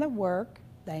and the work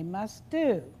they must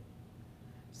do.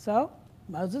 So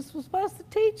Moses was supposed to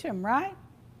teach them, right?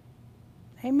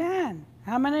 Amen.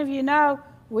 How many of you know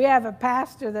we have a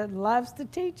pastor that loves to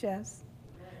teach us?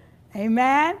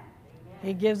 Amen?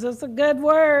 He gives us a good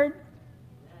word.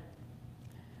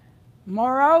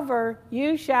 "Moreover,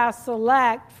 you shall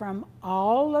select from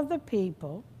all of the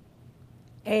people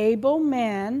able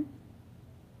men,"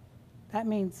 that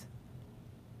means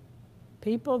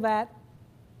people that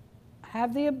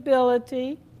have the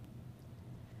ability,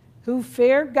 who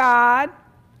fear God,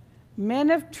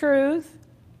 men of truth,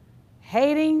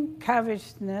 hating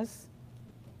covetousness,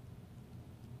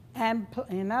 and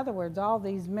in other words, all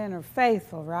these men are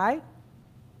faithful, right?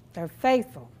 They're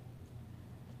faithful.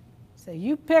 So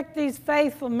you pick these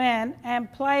faithful men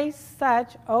and place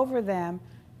such over them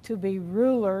to be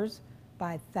rulers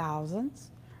by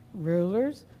thousands,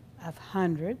 rulers of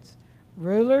hundreds,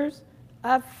 rulers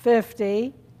of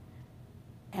 50,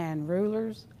 and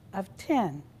rulers of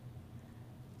 10.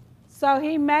 So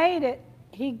he made it,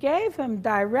 he gave him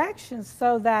directions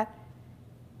so that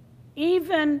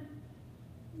even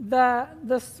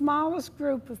the smallest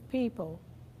group of people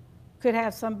could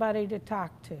have somebody to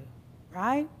talk to,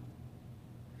 right?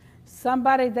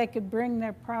 Somebody they could bring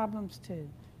their problems to,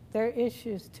 their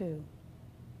issues to.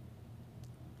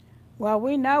 Well,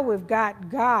 we know we've got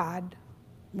God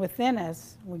within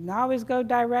us. We can always go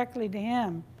directly to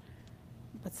him.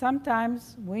 But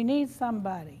sometimes we need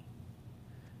somebody.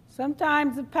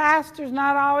 Sometimes the pastor's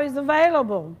not always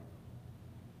available.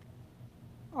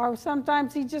 Or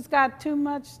sometimes he just got too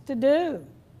much to do.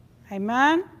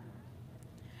 Amen?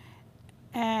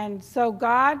 And so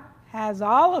God has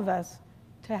all of us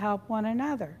to help one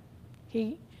another.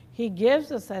 He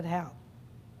gives us that help.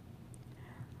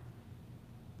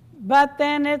 But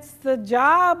then it's the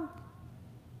job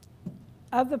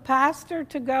of the pastor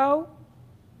to go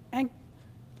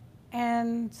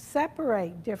and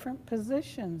separate different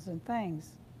positions and things.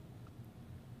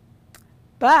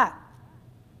 But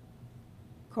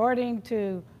according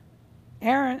to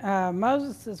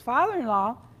Moses'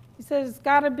 father-in-law, he says it's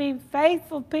got to be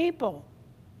faithful people.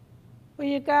 Well,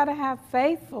 you got to have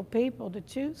faithful people to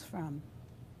choose from.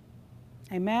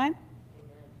 Amen?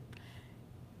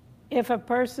 If a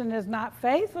person is not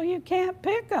faithful, you can't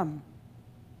pick them.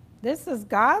 This is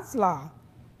God's law.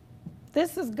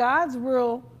 This is God's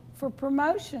rule for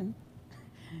promotion,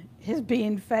 is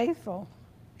being faithful.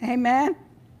 Amen?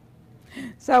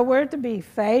 So we're to be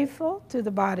faithful to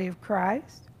the body of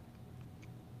Christ.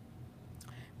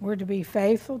 We're to be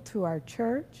faithful to our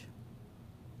church.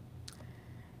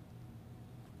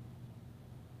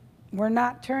 We're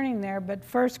not turning there, but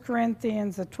 1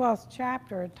 Corinthians, the 12th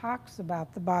chapter, it talks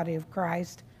about the body of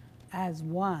Christ as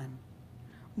one.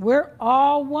 We're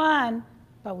all one,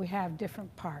 but we have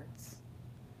different parts.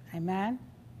 Amen?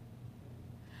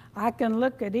 I can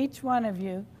look at each one of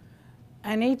you,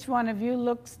 and each one of you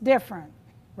looks different,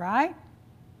 right?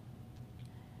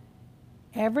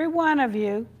 Every one of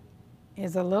you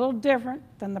is a little different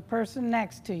than the person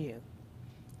next to you.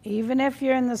 Even if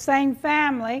you're in the same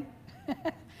family,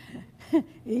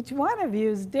 each one of you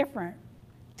is different.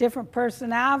 Different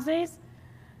personalities,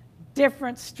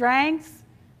 different strengths,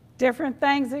 different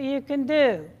things that you can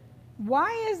do.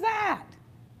 Why is that?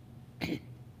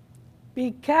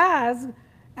 Because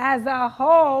as a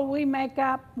whole, we make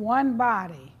up one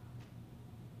body.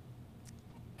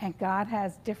 And God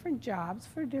has different jobs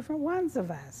for different ones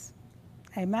of us.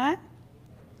 Amen?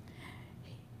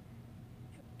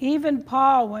 Even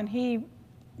Paul, when he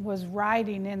was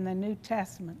writing in the New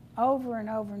Testament, over and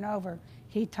over and over,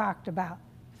 he talked about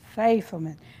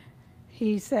faithfulness.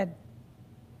 He said,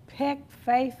 pick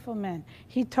faithful men.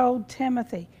 He told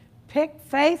Timothy, pick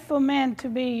faithful men to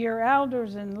be your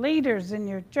elders and leaders in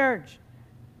your church.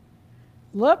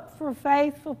 Look for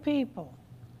faithful people.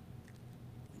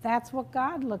 That's what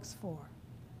God looks for.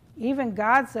 Even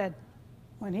God said,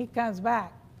 when he comes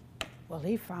back, will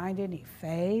he find any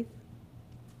faith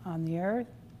on the earth?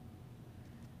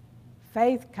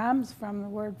 Faith comes from the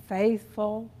word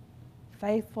faithful,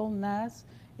 faithfulness.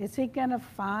 Is he going to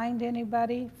find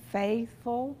anybody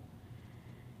faithful?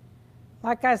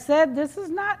 Like I said, this is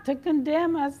not to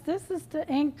condemn us. This is to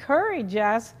encourage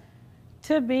us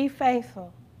to be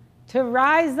faithful, to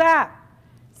rise up.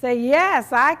 Say,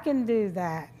 yes, I can do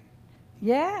that.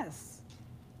 Yes,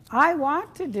 I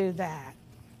want to do that.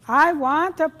 I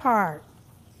want a part.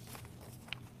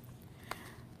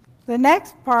 The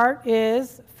next part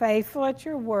is faithful at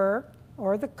your work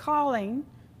or the calling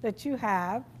that you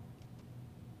have.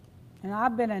 And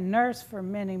I've been a nurse for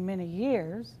many, many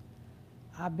years.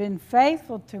 I've been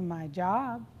faithful to my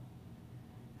job.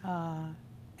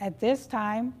 At this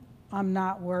time, I'm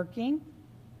not working,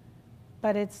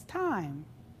 but it's time.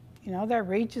 You know, there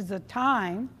reaches a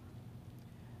time,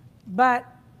 but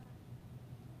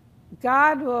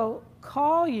God will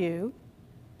call you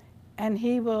and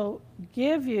he will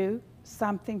give you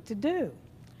something to do.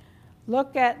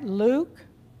 Look at Luke,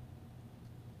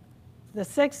 the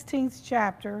 16th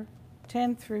chapter,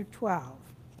 10 through 12.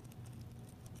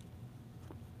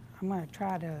 I'm going to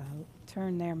try to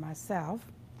turn there myself.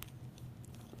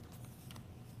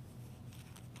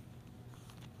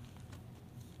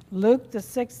 Luke, the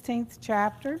 16th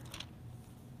chapter.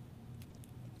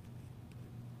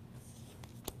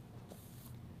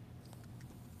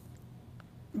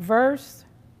 Verse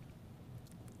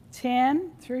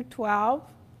 10 through 12.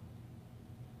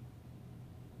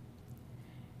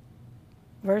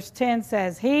 Verse 10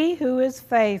 says, he who is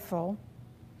faithful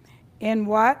in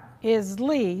what is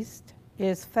least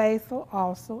is faithful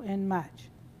also in much.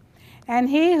 And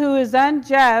he who is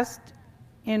unjust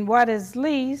in what is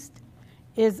least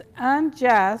is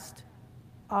unjust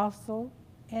also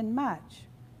in much.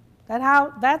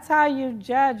 That's how you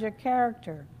judge a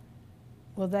character.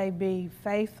 Will they be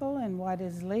faithful in what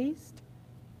is least?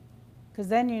 Because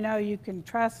then you know you can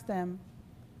trust them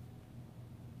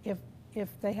if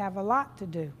they have a lot to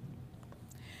do.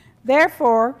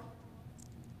 Therefore,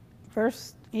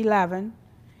 verse 11,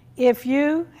 if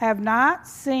you have not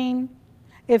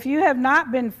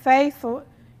been faithful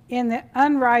in the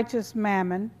unrighteous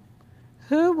mammon,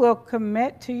 who will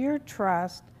commit to your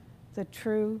trust the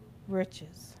true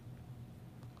riches?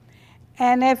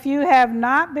 And if you have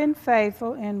not been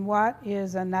faithful in what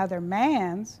is another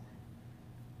man's,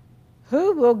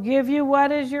 who will give you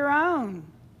what is your own?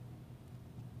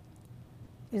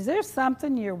 Is there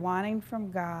something you're wanting from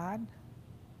God?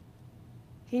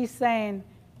 He's saying,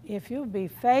 if you'll be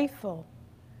faithful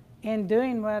in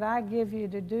doing what I give you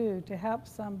to do to help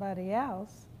somebody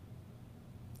else,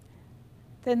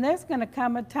 then there's going to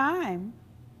come a time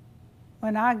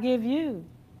when I give you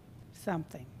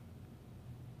something.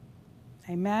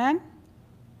 Amen?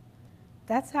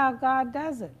 That's how God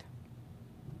does it.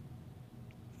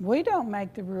 We don't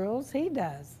make the rules, He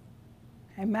does.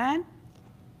 Amen?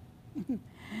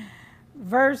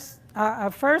 1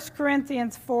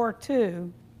 Corinthians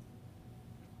 4:2.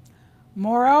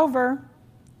 Moreover,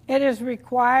 it is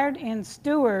required in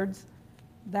stewards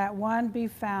that one be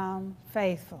found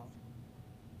faithful.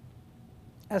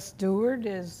 A steward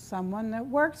is someone that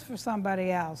works for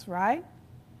somebody else, right?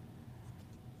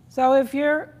 So if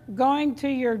you're going to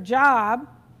your job,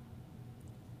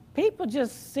 people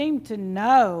just seem to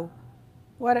know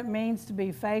what it means to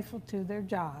be faithful to their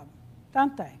job,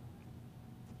 don't they?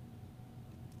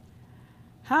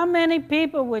 How many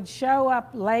people would show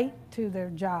up late to their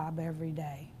job every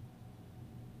day?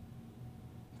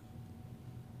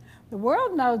 The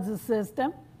world knows the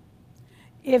system.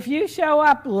 If you show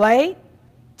up late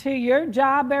to your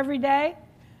job every day,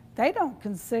 they don't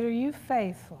consider you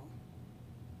faithful.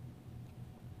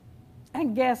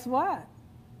 And guess what?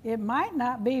 It might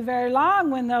not be very long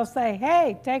when they'll say,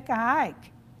 hey, take a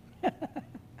hike.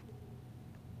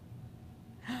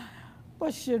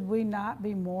 But should we not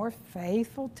be more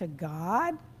faithful to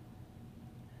God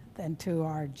than to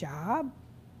our job?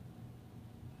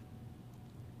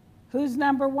 Who's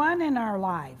number one in our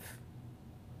life?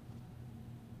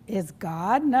 Is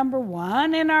God number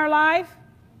one in our life?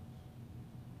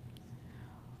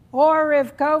 Or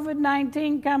if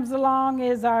COVID-19 comes along,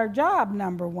 is our job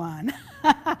number one?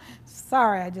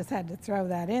 Sorry, I just had to throw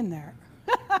that in there.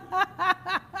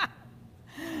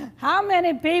 How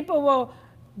many people will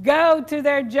go to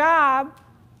their job,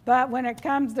 but when it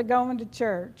comes to going to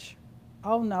church,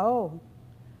 oh no,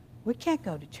 we can't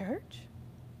go to church.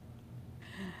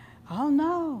 Oh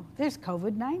no, there's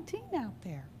COVID-19 out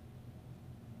there.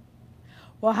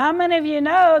 Well, how many of you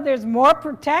know there's more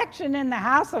protection in the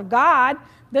house of God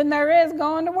than there is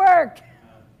going to work?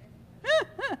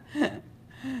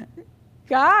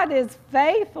 God is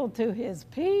faithful to His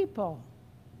people.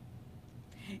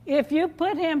 If you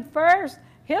put Him first,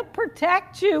 He'll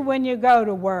protect you when you go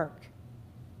to work.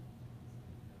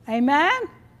 Amen?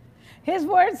 His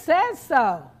word says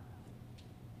so.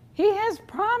 He has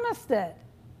promised it.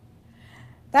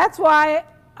 That's why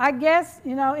I guess,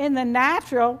 in the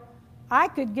natural, I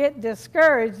could get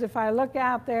discouraged if I look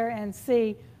out there and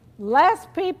see less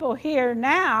people here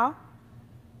now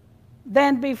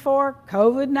than before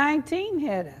COVID-19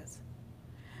 hit us.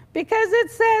 Because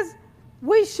it says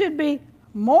we should be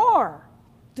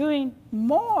doing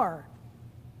more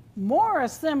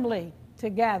assembly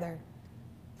together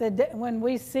when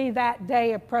we see that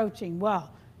day approaching. Well,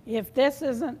 if this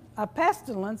isn't a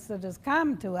pestilence that has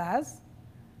come to us,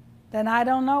 then I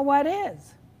don't know what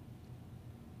is.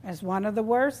 It's one of the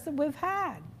worst that we've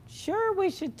had. Sure, we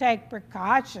should take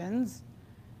precautions,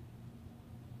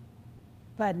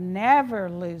 but never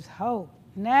lose hope,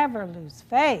 never lose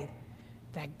faith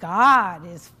that God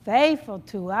is faithful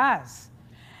to us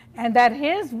and that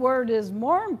His word is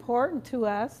more important to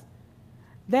us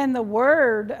than the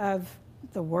word of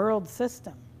the world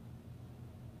system.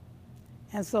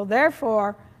 And so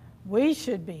therefore, we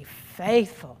should be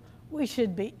faithful. We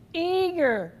should be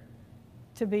eager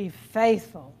to be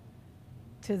faithful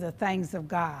to the things of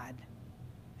God.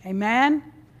 Amen?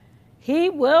 He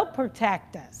will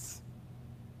protect us.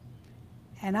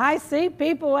 And I see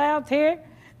people out here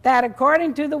that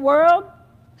according to the world,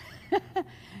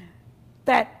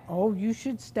 that, you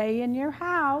should stay in your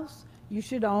house. You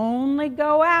should only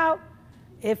go out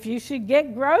if you should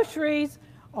get groceries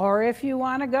or if you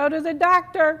want to go to the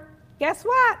doctor. Guess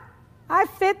what? I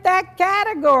fit that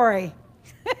category.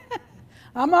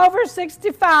 I'm over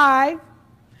 65,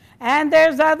 and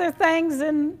there's other things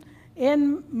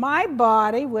in my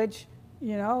body which,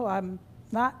 I'm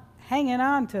not hanging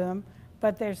on to them,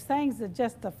 but there's things that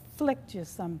just afflict you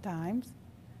sometimes.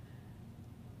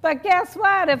 But guess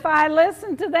what? If I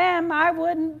listened to them, I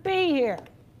wouldn't be here.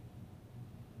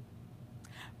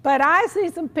 But I see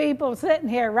some people sitting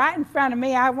here right in front of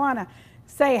me. I want to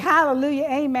say hallelujah,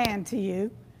 amen to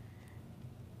you,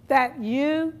 that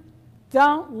you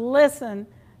don't listen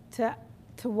to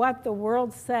what the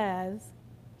world says.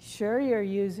 Sure, you're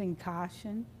using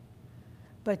caution,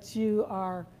 but you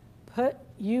are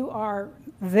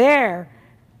there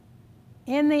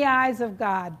in the eyes of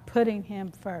God, putting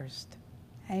Him first.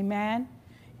 Amen?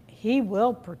 He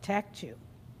will protect you.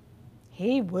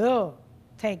 He will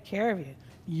take care of you.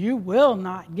 You will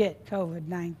not get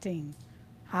COVID-19.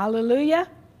 Hallelujah?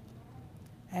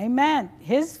 Amen.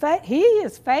 He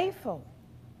is faithful.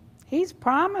 He's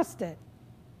promised it.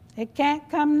 It can't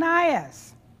come nigh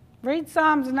us. Read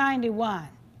Psalms 91.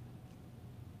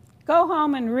 Go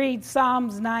home and read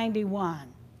Psalms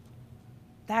 91.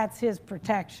 That's his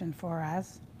protection for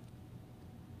us.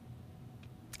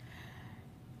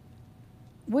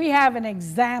 We have an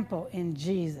example in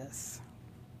Jesus.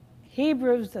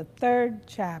 Hebrews, the 3rd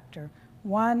chapter,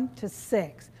 1 to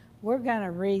 6. We're going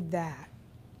to read that.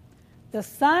 The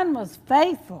Son was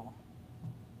faithful.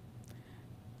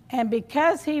 And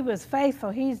because he was faithful,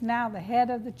 he's now the head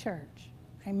of the church.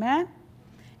 Amen?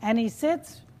 And he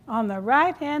sits on the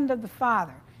right hand of the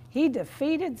Father. He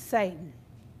defeated Satan.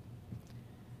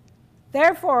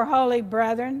 Therefore, holy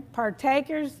brethren,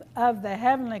 partakers of the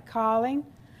heavenly calling,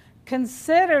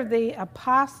 consider the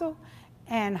apostle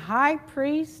and high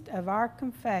priest of our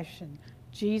confession,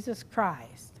 Jesus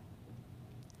Christ,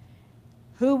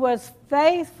 who was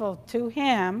faithful to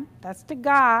him, that's to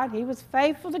God, he was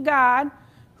faithful to God,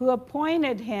 who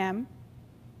appointed him,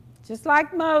 just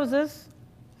like Moses,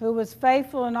 who was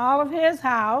faithful in all of his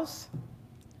house.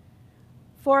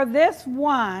 For this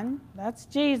one, that's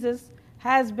Jesus,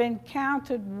 has been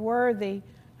counted worthy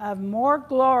of more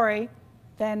glory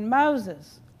than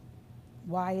Moses.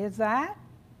 Why is that?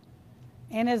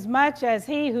 Inasmuch as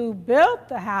he who built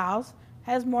the house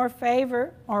has more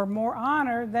favor or more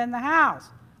honor than the house.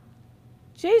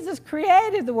 Jesus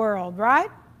created the world, right?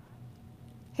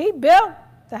 He built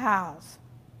the house.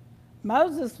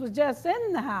 Moses was just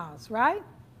in the house, right?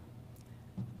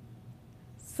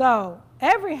 So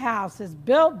every house is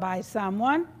built by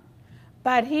someone,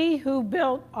 but he who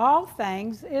built all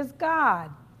things is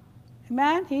God.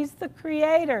 Amen? He's the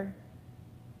creator.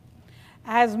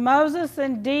 As Moses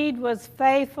indeed was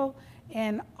faithful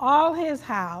in all his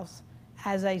house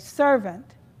as a servant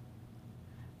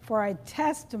for a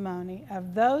testimony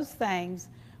of those things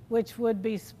which would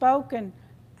be spoken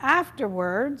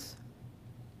afterwards,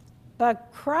 but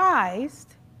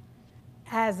Christ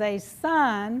as a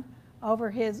son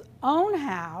over his own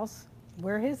house.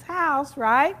 We're his house,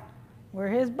 right? We're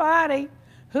his body,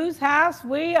 whose house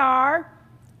we are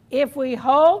if we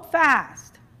hold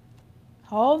fast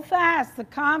the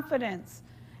confidence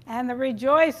and the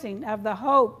rejoicing of the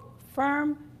hope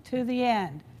firm to the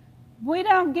end. We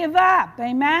don't give up,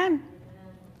 amen?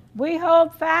 We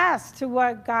hold fast to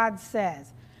what God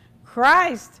says.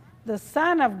 Christ, the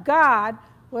Son of God,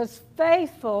 was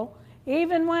faithful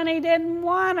even when he didn't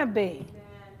want to be.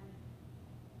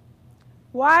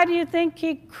 Why do you think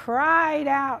he cried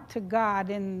out to God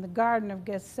in the Garden of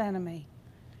Gethsemane?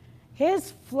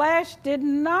 His flesh did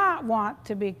not want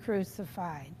to be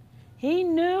crucified. He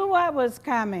knew what was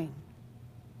coming.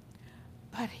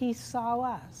 But he saw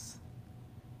us.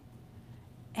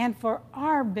 And for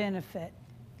our benefit,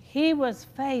 he was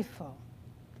faithful.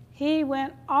 He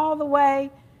went all the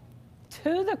way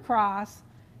to the cross,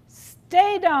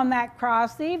 stayed on that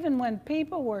cross even when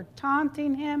people were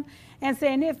taunting him and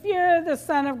saying, if you're the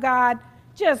Son of God,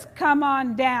 just come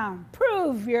on down.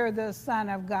 Prove you're the Son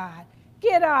of God.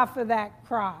 Get off of that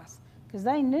cross. Because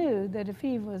they knew that if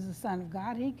he was the Son of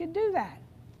God, he could do that.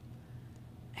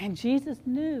 And Jesus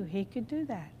knew he could do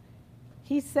that.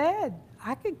 He said,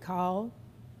 I could call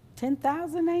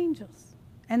 10,000 angels,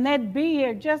 and they'd be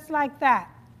here just like that.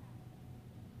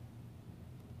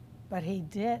 But he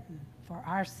didn't for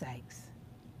our sakes.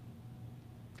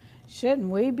 Shouldn't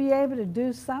we be able to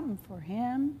do something for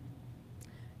him?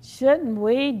 Shouldn't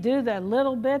we do the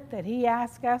little bit that he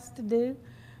asked us to do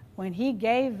when he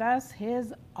gave us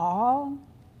his all?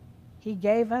 He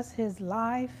gave us his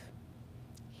life.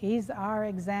 He's our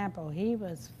example. He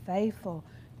was faithful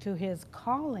to his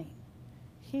calling.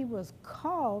 He was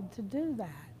called to do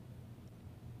that.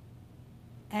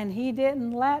 And he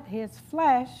didn't let his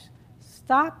flesh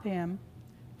stop him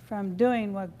from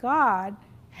doing what God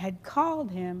had called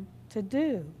him to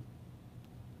do.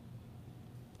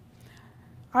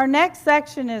 Our next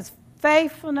section is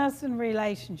faithfulness in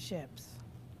relationships.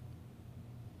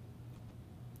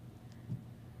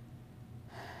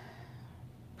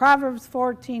 Proverbs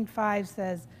 14:5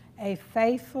 says, a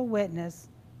faithful witness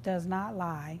does not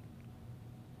lie,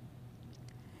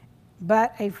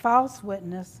 but a false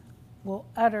witness will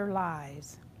utter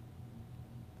lies.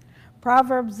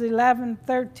 Proverbs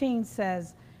 11:13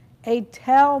 says, a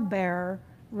talebearer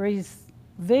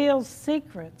reveals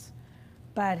secrets,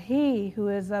 but he who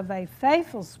is of a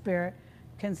faithful spirit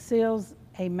conceals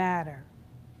a matter.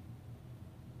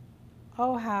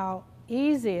 Oh, how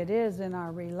easy it is in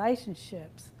our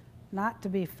relationships not to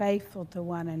be faithful to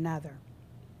one another.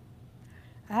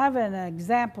 I have an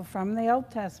example from the Old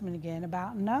Testament again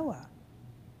about Noah.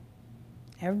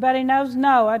 Everybody knows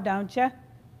Noah, don't you?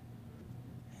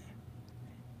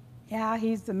 Yeah,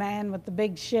 he's the man with the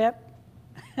big ship.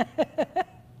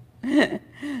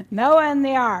 Noah and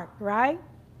the ark, right?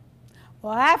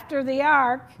 Well, after the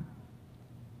ark,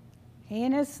 he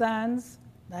and his sons,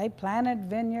 they planted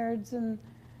vineyards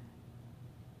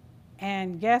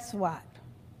and guess what?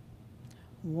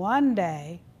 One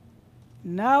day,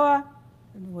 Noah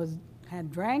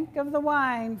had drank of the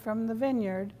wine from the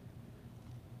vineyard,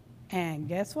 and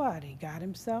guess what? He got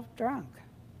himself drunk.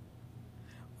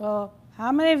 Well,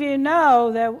 how many of you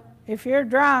know that if you're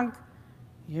drunk,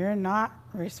 you're not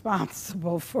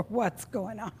responsible for what's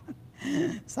going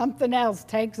on? Something else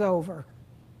takes over.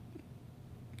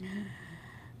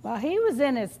 Well, he was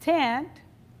in his tent,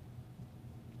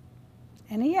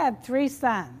 and he had 3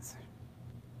 sons,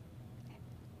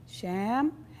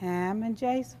 Shem, Ham, and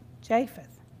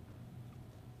Japheth.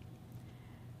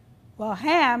 Well,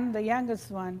 Ham, the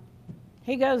youngest one,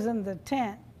 he goes in the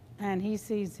tent, and he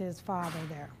sees his father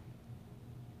there.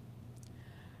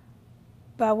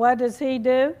 But what does he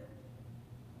do?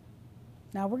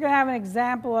 Now, we're going to have an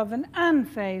example of an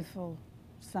unfaithful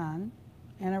son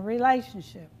in a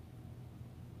relationship.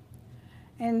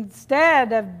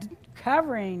 Instead of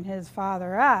covering his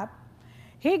father up,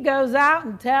 he goes out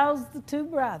and tells the 2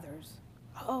 brothers,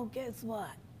 oh, guess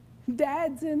what?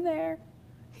 Dad's in there.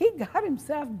 He got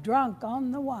himself drunk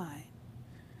on the wine.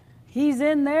 He's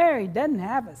in there. He doesn't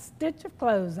have a stitch of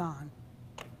clothes on.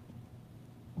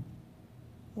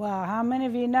 Well, how many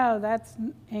of you know that's,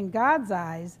 in God's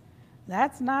eyes,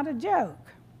 that's not a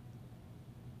joke?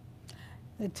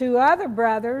 The 2 other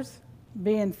brothers,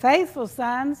 being faithful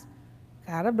sons,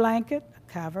 got a blanket,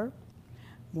 a cover,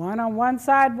 one on one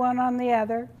side, one on the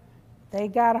other. They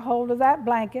got a hold of that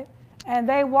blanket, and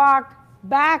they walked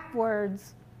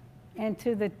backwards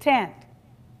into the tent.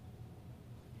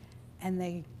 And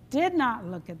they did not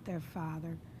look at their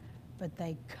father, but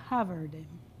they covered him.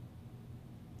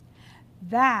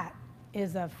 That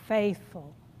is a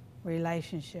faithful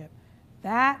relationship.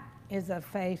 That is a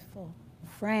faithful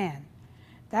friend.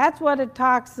 That's what it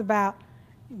talks about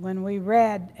when we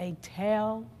read a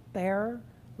tale-bearer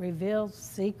reveals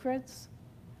secrets.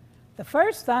 The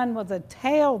first son was a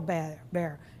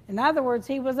tale-bearer. In other words,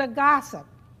 he was a gossip.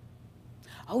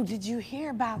 Oh, did you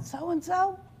hear about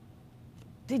so-and-so?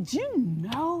 Did you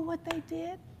know what they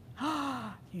did?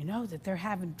 You know that they're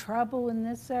having trouble in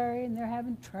this area and they're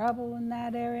having trouble in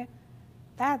that area?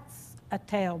 That's a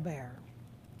talebearer.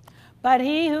 But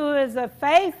he who is a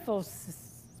faithful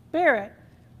spirit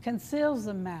conceals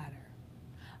the matter.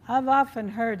 I've often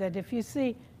heard that if you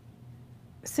see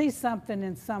something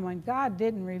in someone, God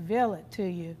didn't reveal it to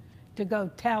you to go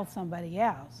tell somebody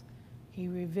else. He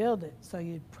revealed it so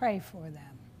you'd pray for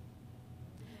them.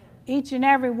 Each and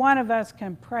every one of us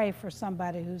can pray for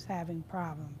somebody who's having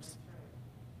problems.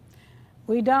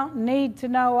 We don't need to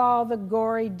know all the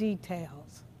gory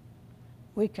details.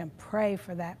 We can pray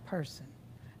for that person.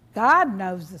 God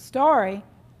knows the story.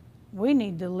 We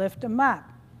need to lift them up.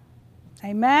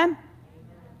 Amen?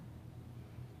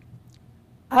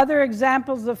 Other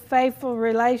examples of faithful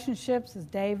relationships is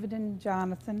David and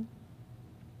Jonathan.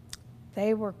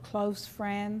 They were close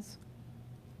friends.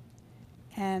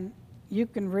 And you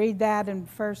can read that in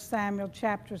 1 Samuel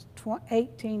chapters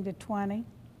 18 to 20.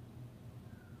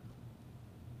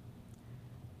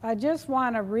 I just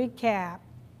want to recap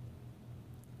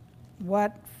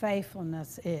what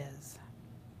faithfulness is.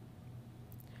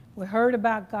 We heard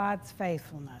about God's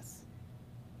faithfulness.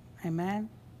 Amen?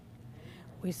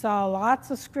 We saw lots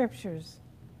of scriptures,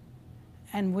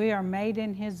 and we are made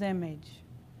in His image,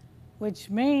 which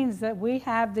means that we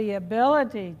have the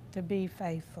ability to be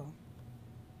faithful.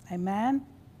 Amen?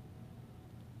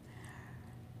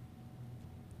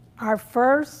 Our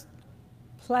first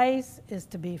place is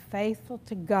to be faithful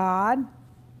to God,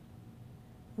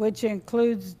 which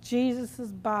includes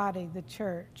Jesus' body, the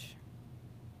church.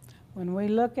 When we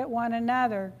look at one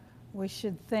another, we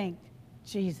should think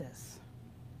Jesus.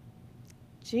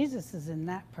 Jesus is in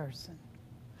that person.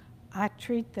 I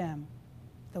treat them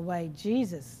the way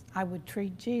I would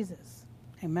treat Jesus.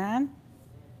 Amen?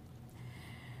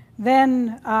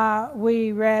 Then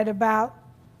we read about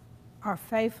our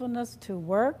faithfulness to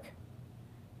work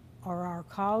or our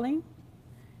calling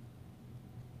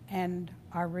and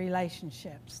our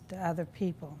relationships to other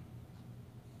people.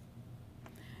 I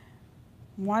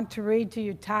want to read to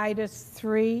you Titus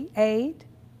 3:8.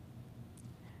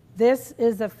 This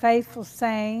is a faithful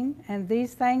saying, and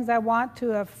these things I want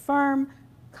to affirm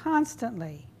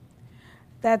constantly,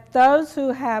 that those who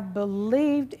have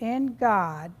believed in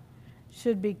God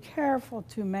should be careful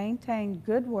to maintain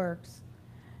good works.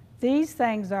 These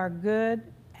things are good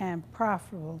and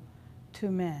profitable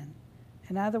to men.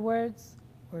 In other words,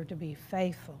 we're to be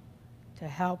faithful to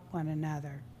help one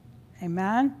another.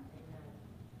 Amen?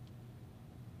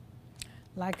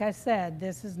 Like I said,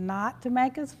 this is not to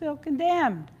make us feel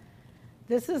condemned.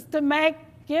 This is to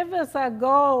give us a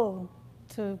goal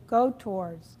to go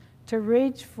towards, to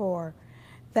reach for,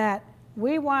 that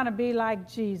we want to be like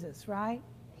Jesus, right?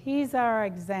 He's our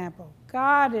example.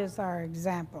 God is our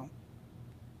example.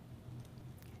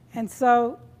 And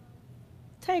so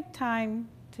take time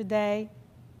today.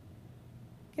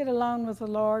 Get alone with the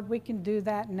Lord. We can do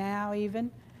that now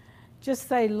even. Just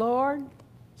say, Lord,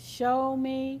 show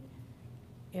me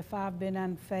if I've been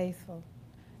unfaithful.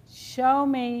 Show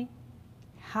me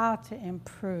how to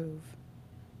improve.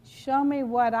 Show me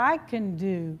what I can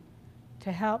do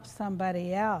to help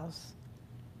somebody else.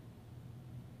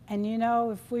 And you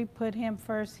know, if we put him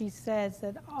first, he says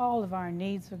that all of our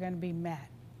needs are going to be met.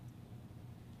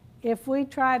 If we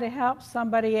try to help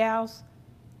somebody else,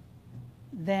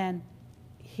 then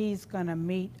he's going to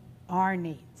meet our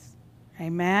needs.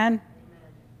 Amen? Amen.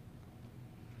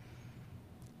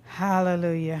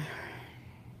 Hallelujah.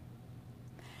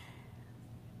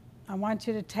 I want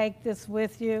you to take this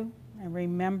with you and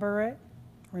remember it.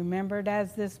 Remember it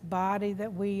as this body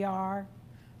that we are.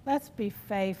 Let's be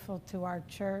faithful to our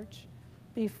church.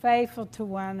 Be faithful to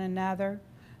one another.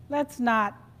 Let's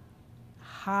not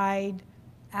hide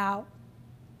out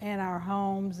in our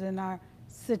homes, in our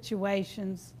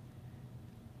situations,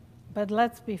 but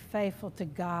let's be faithful to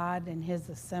God and his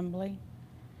assembly.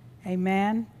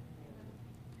 Amen.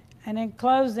 And in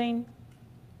closing,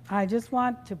 I just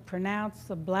want to pronounce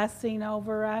a blessing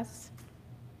over us.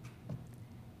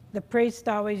 The priest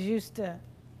always used to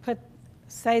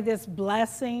say this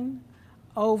blessing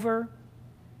over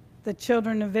the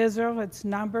children of Israel. It's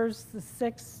Numbers, the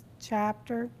 6th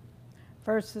chapter,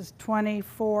 verses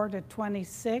 24 to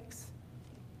 26.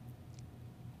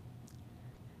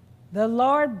 The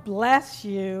Lord bless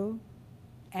you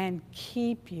and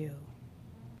keep you.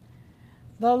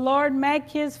 The Lord make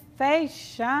his face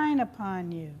shine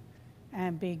upon you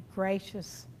and be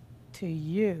gracious to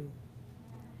you.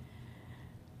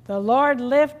 The Lord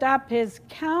lift up his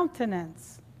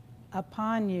countenance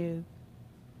upon you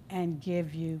and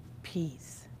give you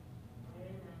peace.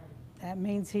 Amen. That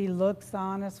means he looks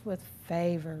on us with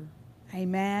favor. Amen.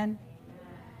 Amen.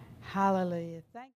 Hallelujah. Thank